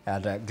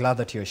 and glad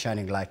that you're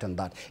shining light on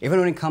that. Even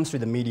when it comes to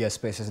the media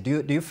spaces,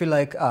 do you feel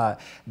like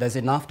there's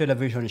enough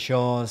television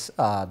shows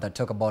that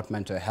talk about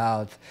mental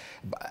health?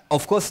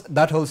 Of course,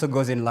 that also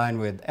goes in line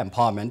with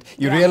empowerment.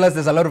 You realize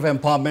there's a lot of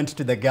empowerment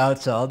to the girl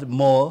child,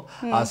 more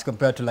as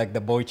compared to like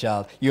the boy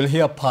child. You'll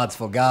hear parts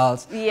for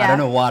girls. I don't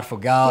know what for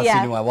girls, you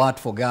know, what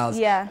for girls.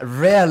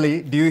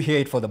 Rarely do you hear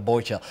it for the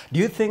boy child. Do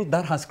you think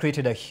that has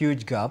created a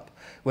huge gap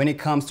when it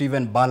comes to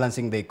even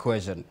balancing the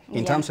equation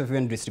in terms of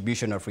even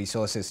distribution of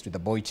resources to the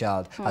boy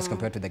child as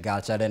compared to the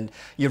girl child? And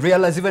you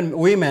realize even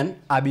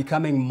women are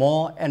becoming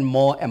more and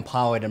more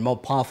empowered and more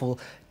powerful,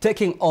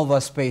 taking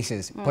over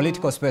spaces,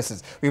 political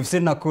spaces. We've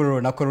seen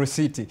Nakuru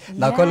City,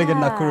 Nakuru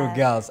and Nakuru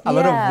girls. A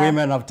lot of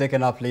women have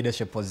taken up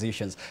leadership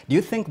positions. Do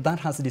you think that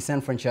has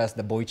disenfranchised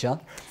the boy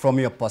child from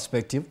your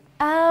perspective?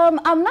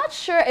 I'm not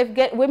sure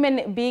if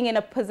women being in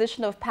a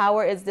position of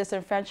power is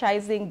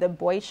disenfranchising the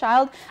boy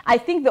child. I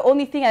think the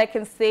only thing I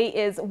can say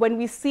is when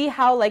we see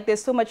how like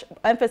there's so much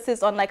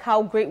emphasis on like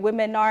how great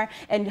women are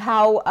and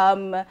how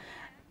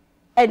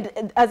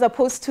and as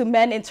opposed to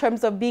men in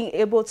terms of being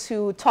able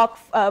to talk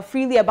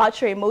freely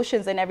about your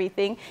emotions and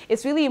everything,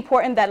 it's really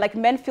important that like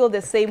men feel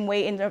the same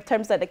way in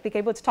terms that like they're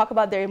able to talk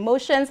about their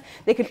emotions.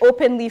 They can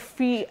openly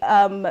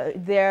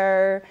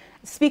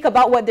speak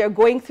about what they're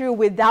going through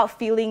without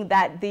feeling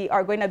that they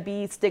are going to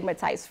be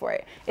stigmatized for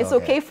it. It's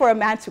okay for a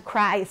man to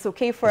cry. It's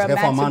okay for a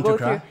man to go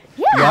through.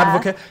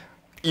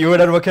 You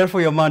would advocate for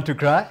your man to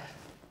cry?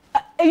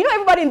 You know,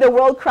 everybody in the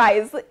world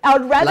cries. I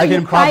would rather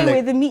you cry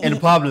with me. In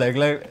public,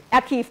 like.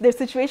 Actually, if the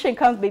situation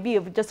comes, baby,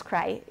 you just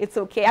cry. It's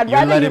okay. I'd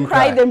rather you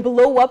cry than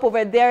blow up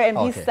over there and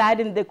be sad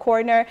in the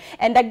corner.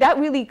 And like that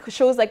really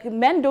shows like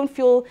men don't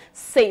feel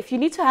safe. You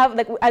need to have,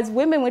 like, as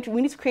women,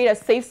 we need to create a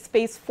safe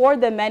space for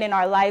the men in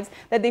our lives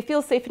that they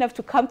feel safe enough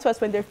to come to us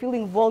when they're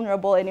feeling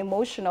vulnerable and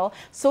emotional,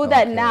 so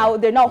that now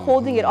they're not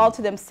holding it all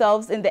to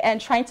themselves in the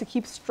end, trying to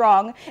keep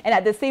strong, and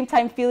at the same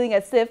time feeling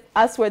as if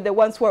us were the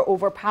ones who are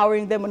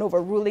overpowering them and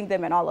overruling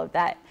them and all of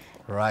that.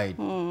 Right.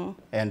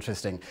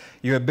 Interesting.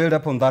 You will build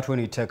up on that when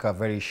we take a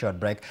very short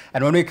break.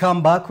 And when we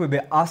come back, we'll be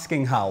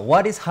asking her,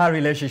 what is her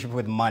relationship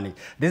with money?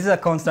 This is a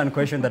constant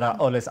question that I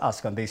always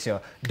ask on this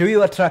show. Do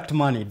you attract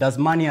money? Does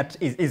money,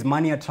 is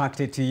money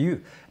attracted to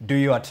you? Do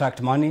you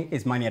attract money?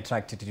 Is money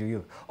attracted to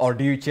you? Or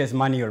do you chase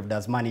money, or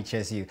does money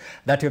chase you?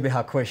 That will be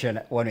her question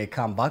when we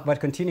come back. But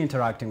continue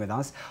interacting with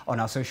us on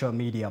our social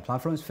media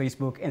platforms,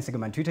 Facebook,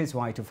 Instagram, and Twitter. It's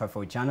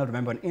Y254 channel.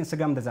 Remember, on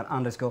Instagram, there's an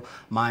underscore.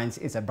 Mine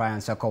is a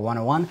Brian Soko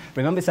 101.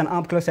 Remember, it's an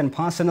up close and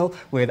personal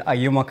with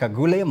AYUMA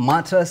KHAGULI,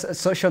 matters,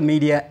 social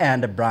media,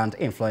 and brand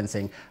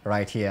influencing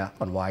right here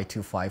on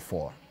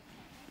Y254.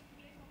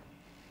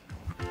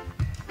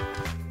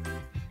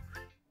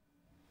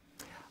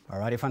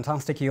 Alrighty,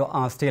 fantastic. You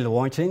are still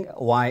watching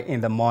Y in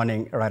the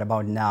Morning right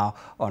about now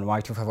on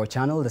Y254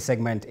 channel. The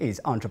segment is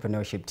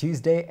Entrepreneurship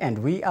Tuesday, and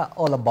we are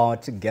all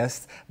about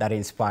guests that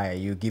inspire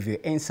you, give you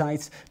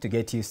insights to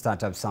get you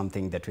start up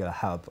something that will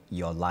help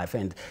your life.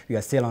 And we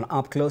are still on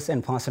Up Close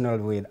and Personal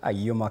with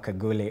AYUMA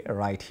KHAGULI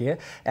right here.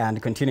 And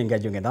continue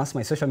engaging with us.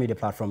 My social media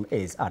platform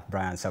is at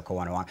Brian Soko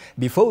 101.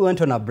 Before we went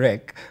on a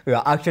break, we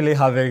were actually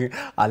having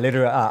a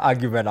little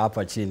argument up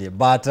at Chini.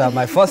 But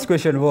my first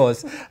question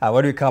was,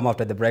 when we come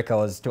after the break, I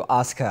was to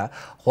ask her,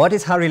 what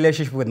is her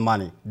relationship with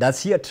money?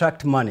 Does she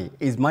attract money?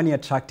 Is money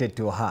attracted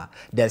to her?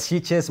 Does she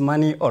chase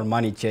money, or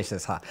money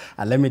chases her?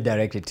 And let me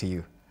direct it to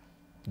you.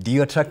 Do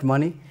you attract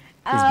money?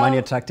 Is money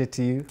attracted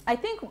to you? I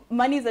think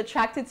money is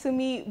attracted to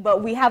me,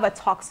 but we have a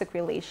toxic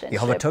relationship. You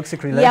have a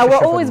toxic relationship? Yeah,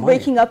 we're always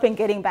breaking up and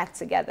getting back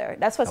together.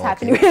 That's what's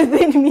happening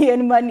within me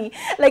and money.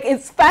 Like,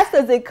 as fast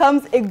as it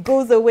comes, it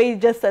goes away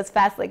just as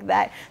fast like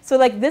that. So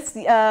like this,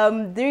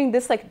 during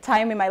this like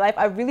time in my life,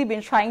 I've really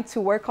been trying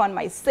to work on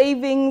my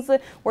savings,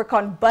 work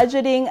on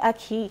budgeting.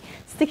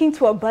 Sticking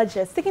to a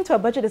budget. Sticking to a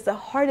budget is the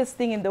hardest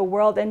thing in the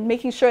world, and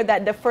making sure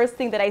that the first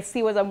thing that I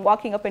see as I'm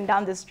walking up and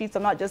down the streets,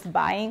 I'm not just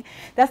buying.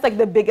 That's like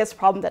the biggest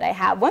problem that I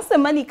have. Once the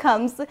money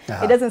comes, it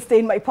doesn't stay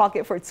in my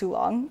pocket for too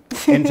long.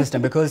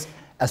 Interesting, because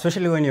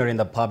especially when you're in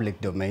the public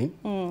domain,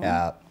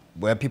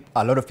 where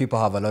a lot of people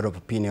have a lot of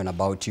opinion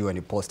about you when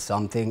you post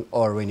something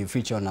or when you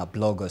feature on a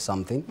blog or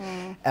something.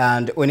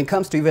 And when it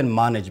comes to even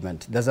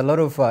management, there's a lot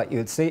of,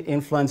 you'd say,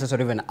 influencers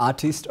or even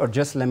artists, or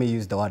just let me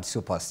use the word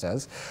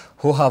superstars,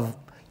 who have,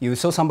 you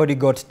saw somebody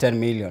got 10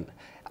 million.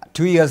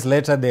 2 years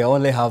later, they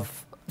only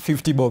have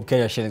 50 bob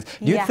Kenya shillings.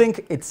 Do you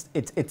think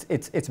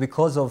it's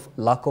because of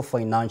lack of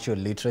financial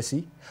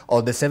literacy,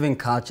 or the saving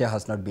culture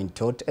has not been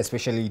taught,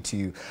 especially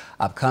to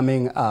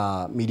upcoming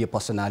media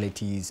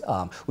personalities?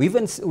 We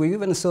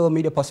even saw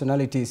media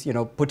personalities, you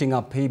know, putting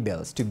up pay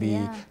bills to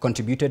be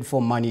contributed for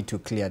money to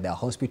clear their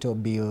hospital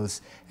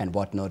bills and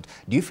whatnot.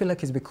 Do you feel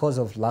like it's because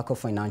of lack of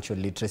financial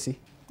literacy?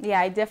 Yeah,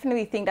 I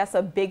definitely think that's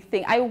a big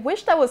thing. I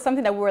wish that was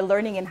something that we were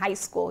learning in high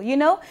school, you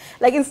know?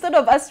 Like, instead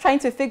of us trying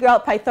to figure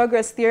out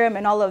Pythagoras theorem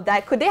and all of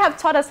that, could they have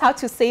taught us how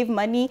to save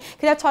money? Could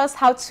they have taught us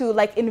how to,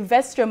 like,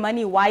 invest your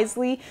money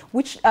wisely?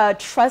 Which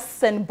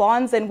trusts and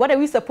bonds, and what are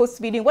we supposed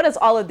to be doing? What does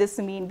all of this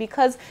mean?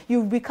 Because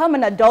you become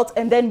an adult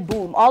and then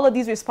boom, all of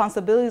these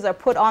responsibilities are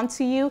put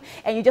onto you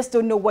and you just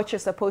don't know what you're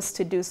supposed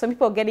to do. Some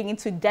people are getting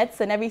into debts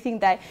and everything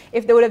that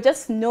if they would have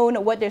just known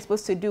what they're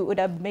supposed to do, it would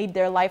have made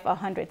their life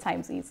 100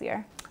 times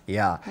easier.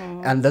 Yeah,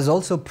 and there's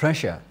also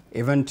pressure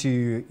even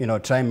to, you know,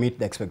 try and meet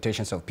the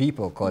expectations of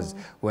people, because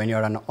when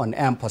you're an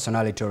on-air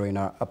personality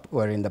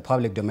or in the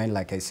public domain,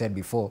 like I said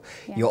before,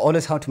 you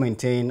always have to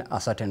maintain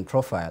a certain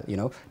profile, you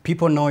know.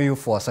 People know you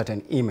for a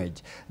certain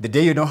image. The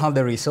day you don't have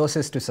the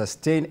resources to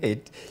sustain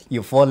it,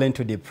 you fall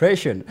into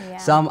depression.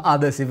 Some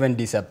others even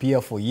disappear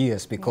for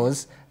years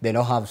because they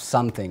don't have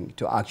something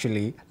to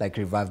actually like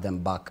revive them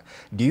back.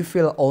 Do you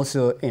feel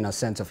also, in a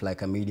sense of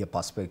like a media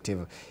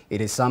perspective,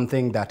 it is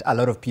something that a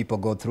lot of people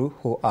go through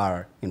who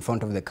are in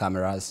front of the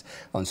cameras,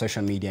 on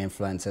social media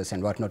influencers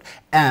and whatnot,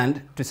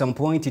 and to some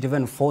point it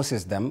even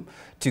forces them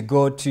to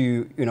go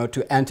to, you know,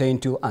 to enter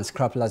into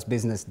unscrupulous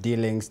business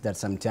dealings that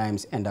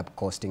sometimes end up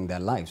costing their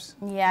lives?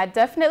 Yeah,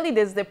 definitely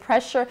there's the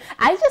pressure.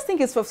 I just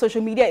think it's for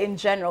social media in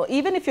general.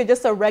 Even if you're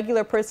just a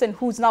regular person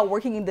who's not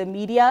working in the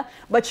media,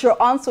 but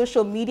you're on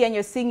social media and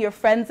you're seeing your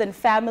friends and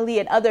family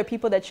and other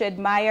people that you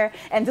admire,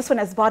 and this one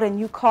has bought a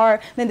new car,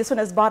 then this one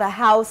has bought a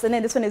house, and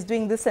then this one is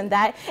doing this and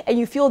that, and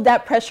you feel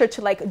that pressure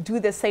to like do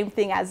the same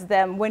thing as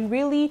them, when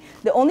really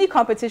the only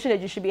competition that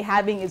you should be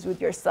having is with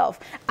yourself.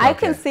 I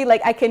can say,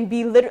 like, I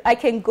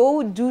can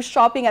go do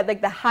shopping at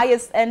like the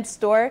highest end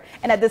store,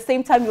 and at the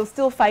same time you'll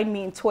still find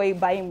me in Toy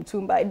buying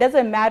Mutumba. It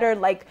doesn't matter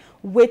like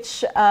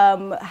which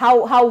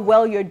how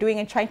well you're doing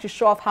and trying to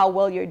show off how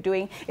well you're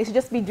doing. It should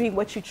just be doing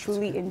what you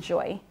truly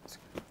enjoy.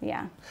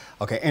 Yeah.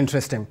 Okay,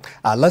 interesting.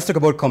 Let's talk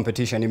about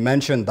competition. You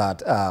mentioned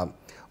that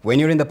when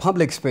you're in the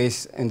public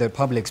space, or in the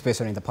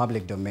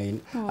public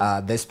domain,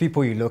 there's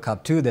people you look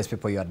up to, there's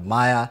people you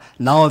admire.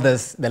 Now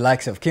there's the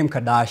likes of Kim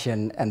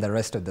Kardashian and the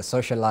rest of the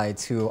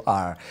socialites who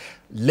are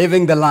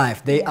living the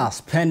life. They are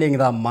spending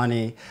their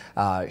money,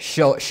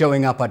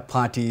 showing up at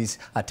parties,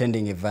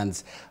 attending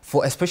events,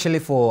 especially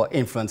for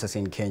influencers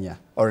in Kenya,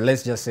 or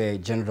let's just say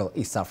general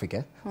East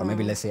Africa, or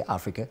maybe let's say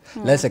Africa.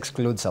 Let's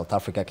exclude South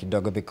Africa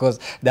kidogo,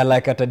 because they're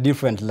like at a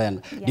different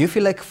lane. Do you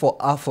feel like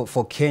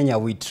for Kenya,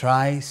 we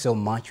try so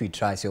much, we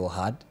try so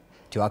hard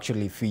to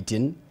actually fit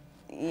in?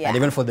 And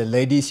even for the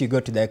ladies, you go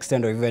to the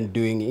extent of even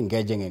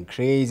engaging in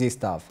crazy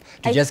stuff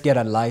to just get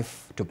a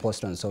life to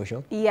post on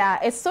social? Yeah,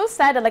 it's so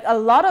sad that like a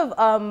lot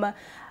of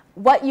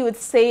what you would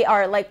say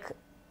are like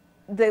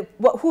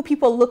who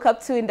people look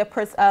up to in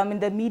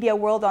the media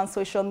world on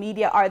social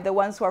media are the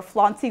ones who are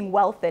flaunting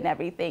wealth and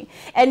everything.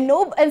 And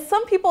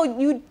some people,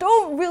 you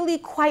don't really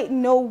quite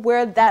know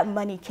where that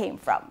money came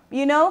from,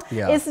 you know?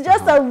 It's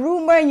just a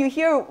rumor, and you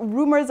hear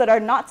rumors that are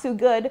not too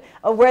good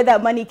of where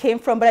that money came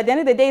from. But at the end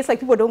of the day, it's like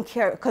people don't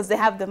care because they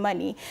have the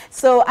money.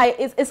 So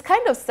it's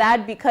kind of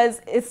sad,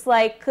 because it's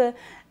like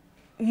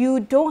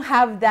you don't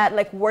have that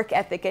like work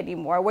ethic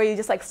anymore, where you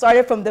just like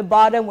started from the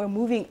bottom, we're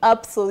moving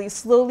up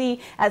slowly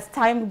as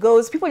time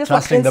goes. People just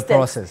want instant. The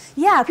process.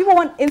 Yeah, people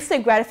want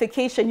instant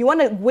gratification. You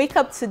want to wake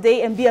up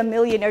today and be a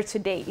millionaire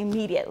today,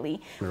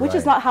 immediately, which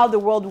is not how the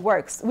world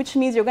works, which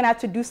means you're going to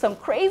have to do some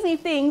crazy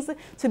things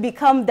to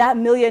become that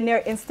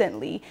millionaire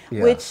instantly,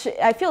 which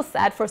I feel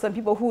sad for some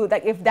people who,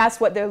 like, if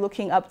that's what they're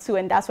looking up to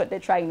and that's what they're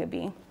trying to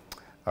be.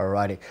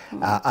 Alrighty.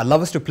 I'd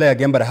love us to play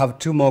again, but I have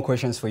two more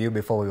questions for you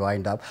before we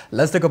wind up.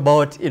 Let's talk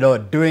about, you know,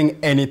 doing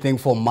anything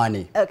for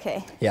money.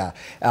 Okay. Yeah.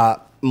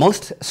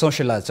 Most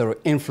socialites or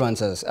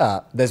influencers,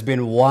 there's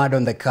been word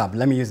on the curb,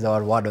 let me use the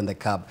word on the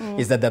curb,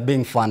 is that they're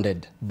being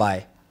funded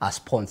by a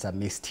sponsor,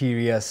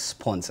 mysterious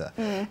sponsor.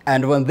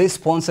 And when this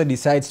sponsor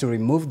decides to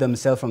remove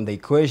themselves from the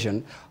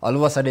equation, all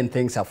of a sudden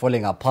things are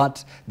falling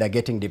apart, they're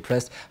getting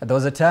depressed. There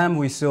was a time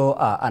we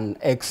saw an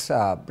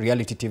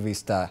ex-reality TV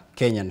star,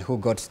 Kenyan, who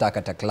got stuck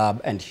at a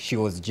club and she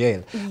was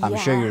jailed. I'm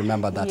sure you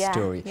remember that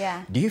story.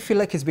 Yeah. Do you feel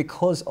like it's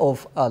because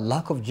of a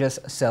lack of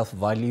just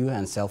self-value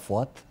and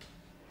self-worth?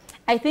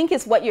 I think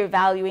it's what you're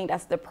valuing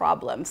that's the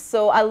problem.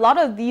 So a lot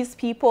of these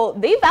people,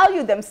 they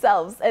value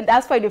themselves, and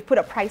that's why they've put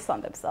a price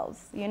on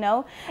themselves, you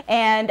know?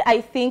 And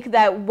I think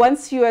that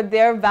once you're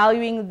there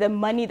valuing the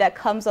money that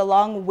comes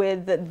along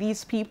with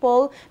these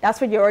people,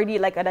 that's when you're already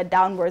like at a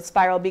downward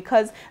spiral,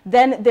 because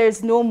then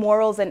there's no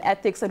morals and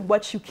ethics on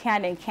what you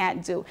can and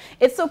can't do.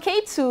 It's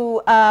okay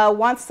to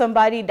want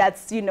somebody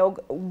that's, you know,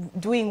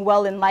 doing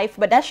well in life,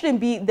 but that shouldn't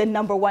be the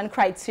 #1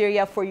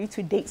 criteria for you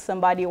to date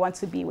somebody or want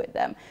to be with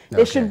them.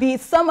 There should be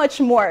so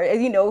much more,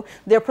 you know,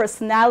 their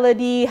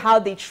personality, how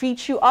they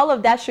treat you, all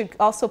of that should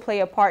also play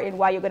a part in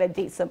why you're going to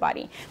date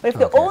somebody. But if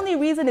the only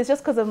reason is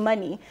just because of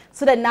money,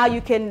 so that now you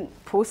can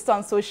post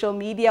on social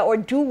media or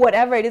do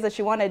whatever it is that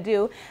you want to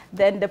do,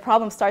 then the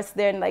problem starts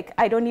there. And like,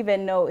 I don't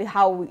even know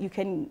how we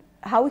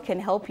can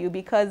help you,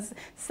 because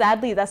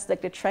sadly that's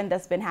like the trend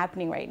that's been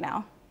happening right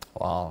now.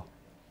 Wow.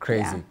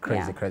 Crazy,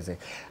 crazy.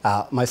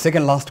 My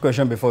second last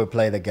question before we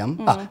play the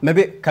game.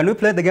 Maybe can we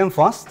play the game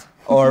first,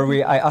 or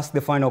I ask the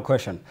final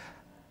question?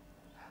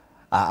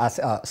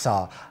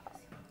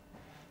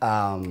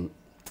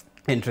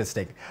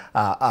 Interesting.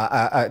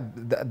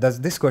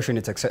 This question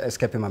is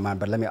escaping my mind,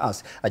 but let me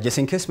ask. Just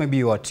in case maybe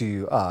you were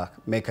to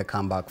make a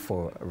comeback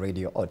for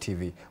radio or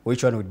TV,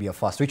 which one would be your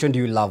first? Which one do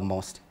you love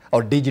most?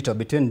 Or digital,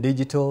 between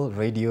digital,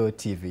 radio,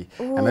 TV.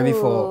 Ooh. And maybe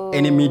for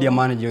any media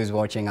manager who's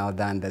watching out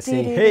there and they're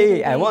saying,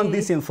 hey, I want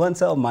this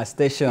influencer on my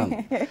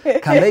station.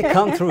 Can they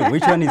come through?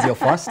 Which one is your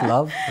first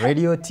love?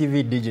 Radio,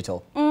 TV,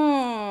 digital?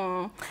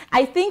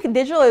 I think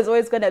digital is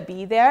always going to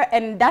be there,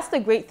 and that's the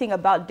great thing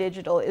about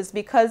digital, is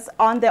because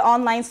on the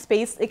online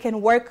space it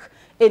can work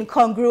in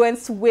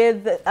congruence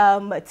with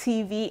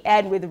TV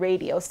and with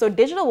radio. So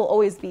digital will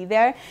always be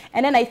there.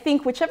 And then I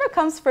think whichever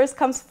comes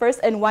first,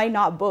 and why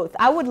not both?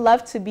 I would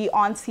love to be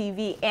on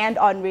TV and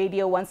on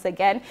radio once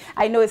again.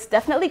 I know it's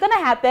definitely gonna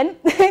happen.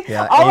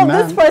 Yeah, all of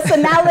this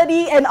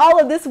personality and all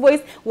of this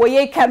voice,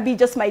 Woye can't be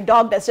just my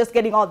dog that's just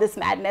getting all this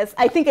madness.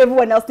 I think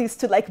everyone else needs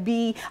to like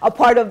be a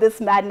part of this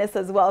madness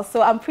as well.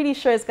 So I'm pretty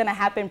sure it's gonna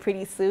happen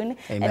pretty soon.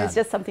 Amen. And it's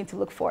just something to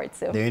look forward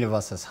to. The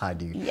universe has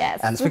had you.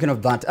 Yes. And speaking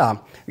of that,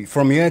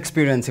 from your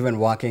experience, even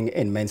working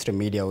in mainstream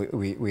media,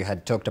 we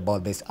had talked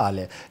about this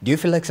earlier. Do you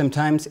feel like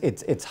sometimes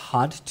it's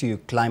hard to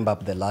climb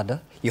up the ladder?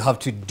 You have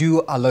to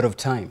do a lot of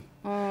time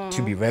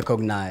to be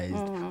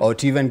recognized or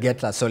to even get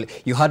that. So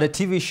you had a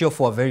TV show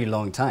for a very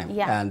long time,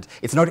 and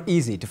it's not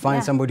easy to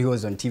find somebody who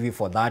was on TV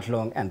for that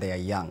long and they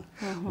are young.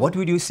 What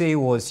would you say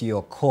was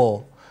your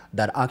core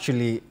that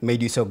actually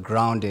made you so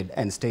grounded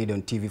and stayed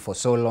on TV for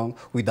so long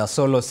with a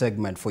solo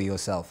segment for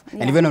yourself?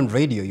 And even on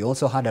radio, you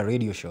also had a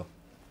radio show.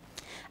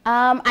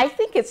 I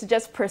think it's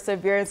just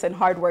perseverance and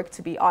hard work,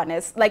 to be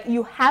honest. Like,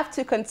 you have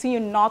to continue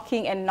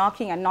knocking and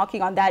knocking and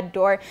knocking on that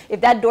door.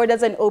 If that door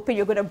doesn't open,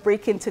 you're going to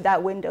break into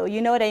that window.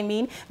 You know what I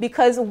mean?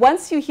 Because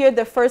once you hear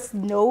the first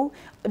no,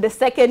 the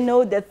second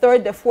no, the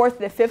third, the fourth,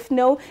 the fifth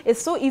no,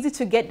 it's so easy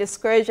to get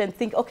discouraged and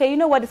think, okay, you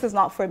know what, this is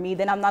not for me,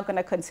 then I'm not going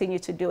to continue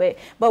to do it.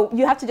 But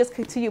you have to just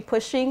continue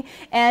pushing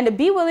and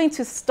be willing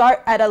to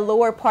start at a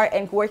lower part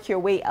and work your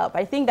way up.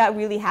 I think that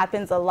really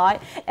happens a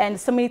lot. And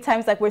so many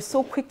times, like, we're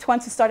so quick to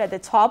want to start at the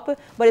top,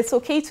 but it's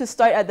okay to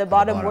start at the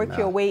bottom, work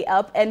your way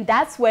up. And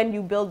that's when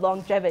you build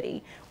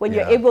longevity, when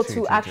you're able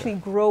to actually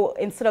grow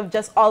instead of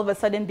just all of a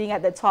sudden being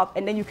at the top,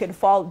 and then you can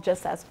fall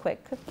just as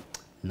quick.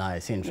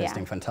 Nice,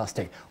 interesting,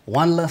 fantastic.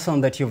 One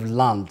lesson that you've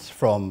learned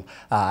from,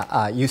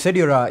 you said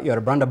you're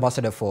a brand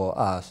ambassador for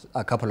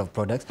a couple of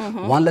products.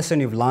 One lesson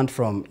you've learned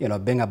from, you know,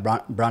 being a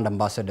brand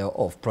ambassador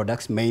of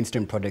products,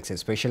 mainstream products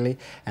especially,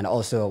 and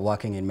also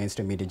working in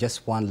mainstream media.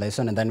 Just one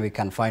lesson, and then we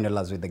can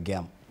finalize with the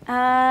game.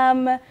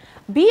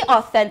 Be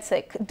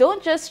authentic.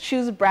 Don't just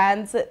choose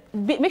brands.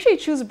 Make sure you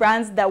choose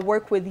brands that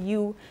work with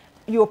you,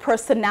 your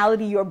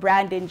personality, your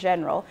brand in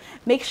general.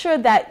 Make sure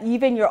that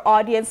even your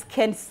audience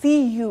can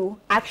see you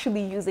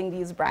actually using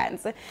these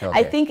brands.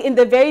 I think in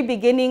the very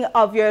beginning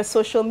of your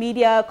social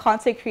media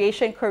content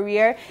creation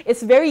career,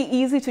 it's very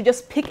easy to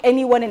just pick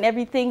anyone and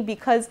everything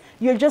because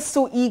you're just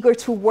so eager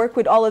to work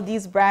with all of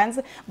these brands.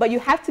 But you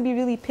have to be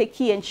really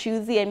picky and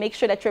choosy and make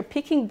sure that you're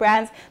picking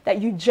brands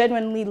that you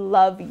genuinely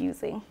love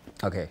using.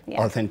 Okay,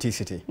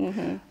 authenticity.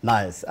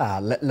 Nice.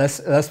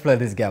 Let's play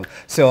this game.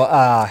 So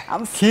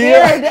I'm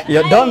scared.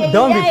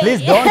 Don't be,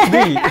 please don't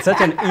be. It's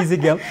such an easy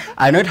game.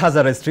 I know it has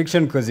a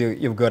restriction because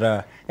you've got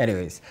a.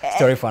 Anyways,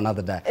 story for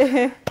another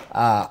day.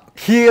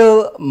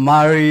 Kill,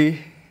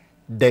 marry,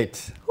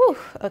 date.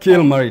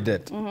 Kill, marry,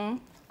 date.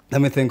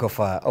 Let me think of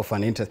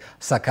an interest.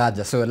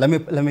 Sakaja. So let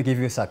me give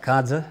you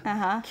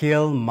Sakaja.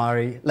 Kill,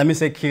 marry. Let me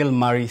say kill,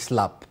 marry,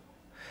 slap.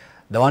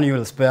 The one you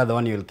will spare, the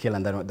one you will kill,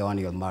 and then the one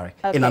you will marry.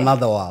 In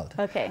another world.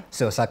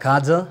 So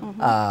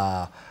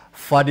Sakaja,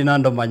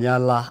 Ferdinando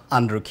Manyala,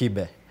 Andrew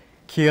Kibe.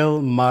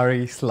 Kill,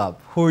 marry, slap.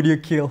 Who do you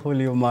kill? Who do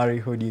you marry?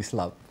 Who do you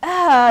slap?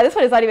 This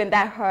one is not even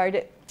that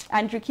hard.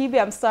 Andrew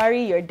Kibe, I'm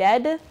sorry, you're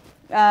dead.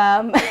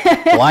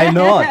 Why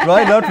not?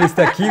 Why not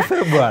Mr.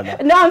 Kife, brother?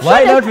 No, I'm sure.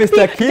 Why not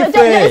Mr. Kife?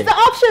 It's the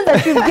options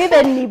that you've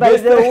given me, by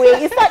the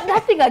way. It's not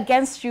nothing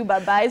against you,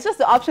 Baba. It's just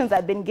the options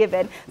I've been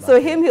given. So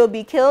him, he'll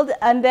be killed,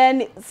 and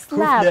then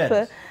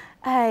slap.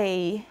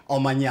 Aye.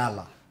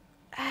 Omanyala.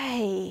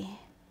 Aye.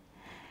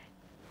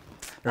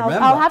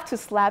 Remember, I'll have to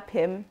slap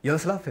him. You'll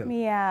slap him?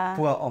 Yeah.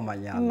 Poor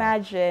Omanyala.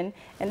 Imagine.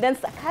 And then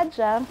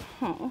Sakaja.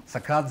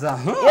 Sakaja.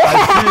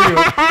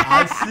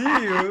 I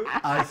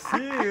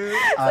see you.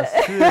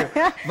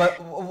 But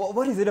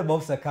what is it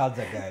about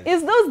Sakaja, guys?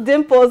 It's those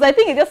dimples. I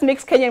think it just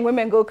makes Kenyan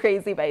women go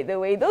crazy, by the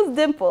way. Those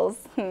dimples.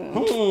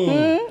 No,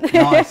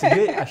 I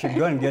should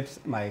go and get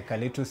my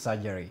Kalitu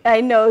surgery.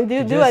 I know.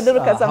 Do a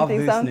look at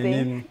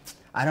something.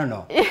 I don't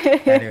know.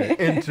 Anyway,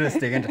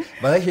 interesting.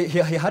 But he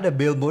had a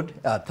billboard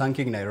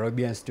thanking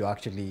Nairobians to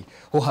actually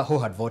who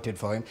had voted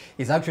for him.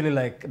 He's actually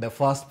like the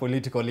first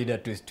political leader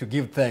to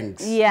give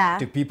thanks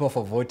to people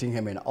for voting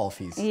him in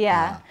office.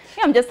 Yeah,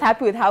 I'm just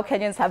happy with how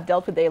Kenyans have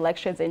dealt with the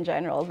elections in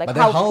general. Like, but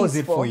then how was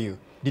it for you?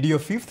 Did your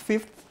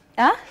fifth?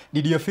 Huh?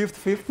 Did your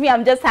fifth? Me,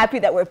 I'm just happy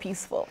that we're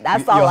peaceful.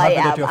 That's all I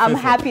am. I'm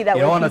happy that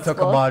we're peaceful. You don't want to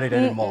talk about it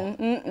anymore.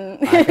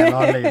 I can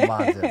only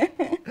imagine.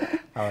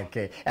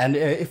 Okay, and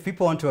if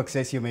people want to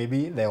access you,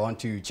 maybe they want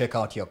to check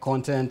out your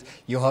content,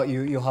 you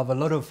have a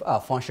lot of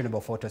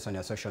fashionable photos on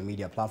your social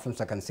media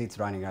platforms. I can see it's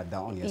running right there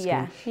on your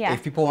screen. Yeah.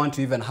 If people want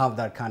to even have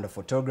that kind of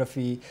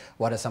photography,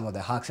 what are some of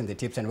the hacks and the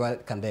tips, and where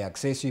can they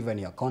access you, even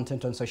your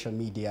content on social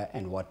media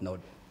and whatnot?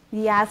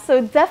 Yeah,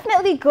 so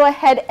definitely go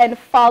ahead and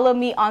follow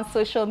me on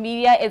social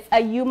media. It's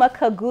AYUMA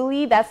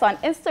KHAGULI. That's on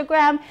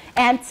Instagram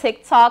and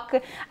TikTok.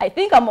 I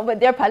think I'm over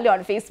there probably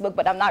on Facebook,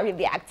 but I'm not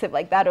really active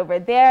like that over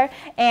there.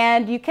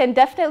 And you can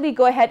definitely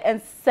go ahead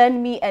and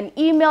send me an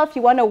email if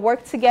you want to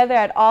work together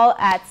at all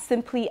at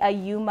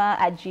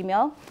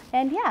simplyayuma@gmail.com.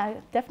 And yeah,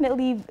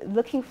 definitely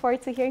looking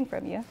forward to hearing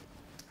from you.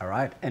 All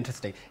right,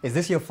 interesting. Is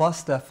this your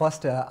first up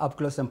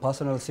close and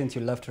personal since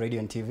you left radio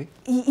and TV?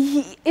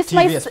 It's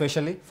TV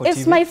especially for it's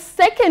TV? my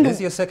second. This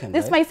is your second.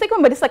 It's right? my second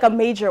one, but it's like a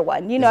major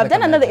one. You know, I've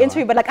done another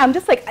interview, but like I'm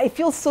just like I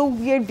feel so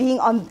weird being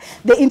on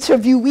the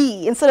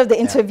interviewee instead of the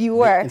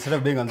interviewer. Instead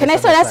of being on. Can I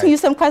start asking you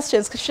some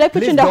questions? Should I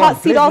put you in the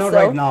hot seat also? Not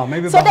right now.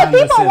 Maybe so that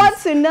people want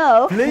to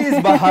know.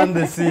 Please behind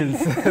the scenes.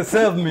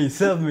 serve me.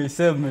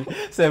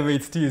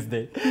 It's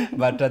Tuesday.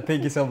 But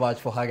thank you so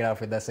much for hanging out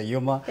with us,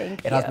 AYUMA.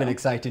 Thank you. It has been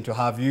exciting to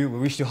have you. We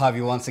wish to have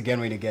you once again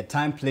when you get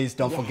time. Please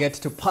don't forget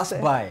to pass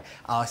by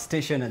our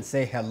station and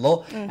say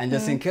hello. And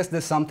just in case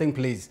there's something,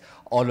 please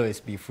always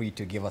be free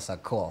to give us a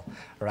call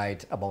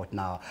right about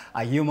now.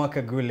 AYUMA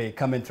KHAGULI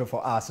coming through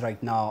for us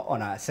right now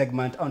on our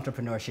segment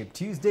Entrepreneurship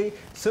Tuesday,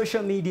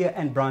 social media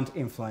and brand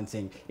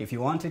influencing. If you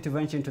wanted to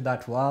venture into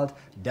that world,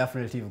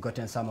 definitely you've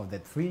gotten some of the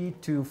 3,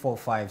 2, 4,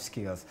 5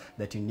 skills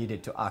that you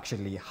needed to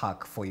actually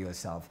hack for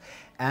yourself.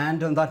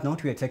 And on that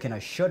note, we are taking a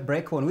short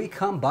break. When we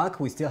come back,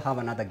 we still have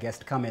another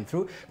guest coming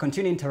through.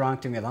 Continue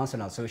interacting with us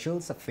on our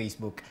socials,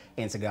 Facebook,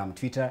 Instagram,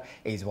 Twitter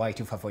is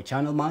Y254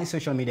 channel. My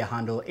social media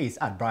handle is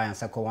at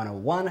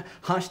BrianSako101.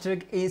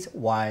 Hashtag is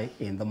Y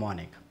in the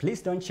morning.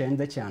 Please don't change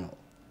the channel.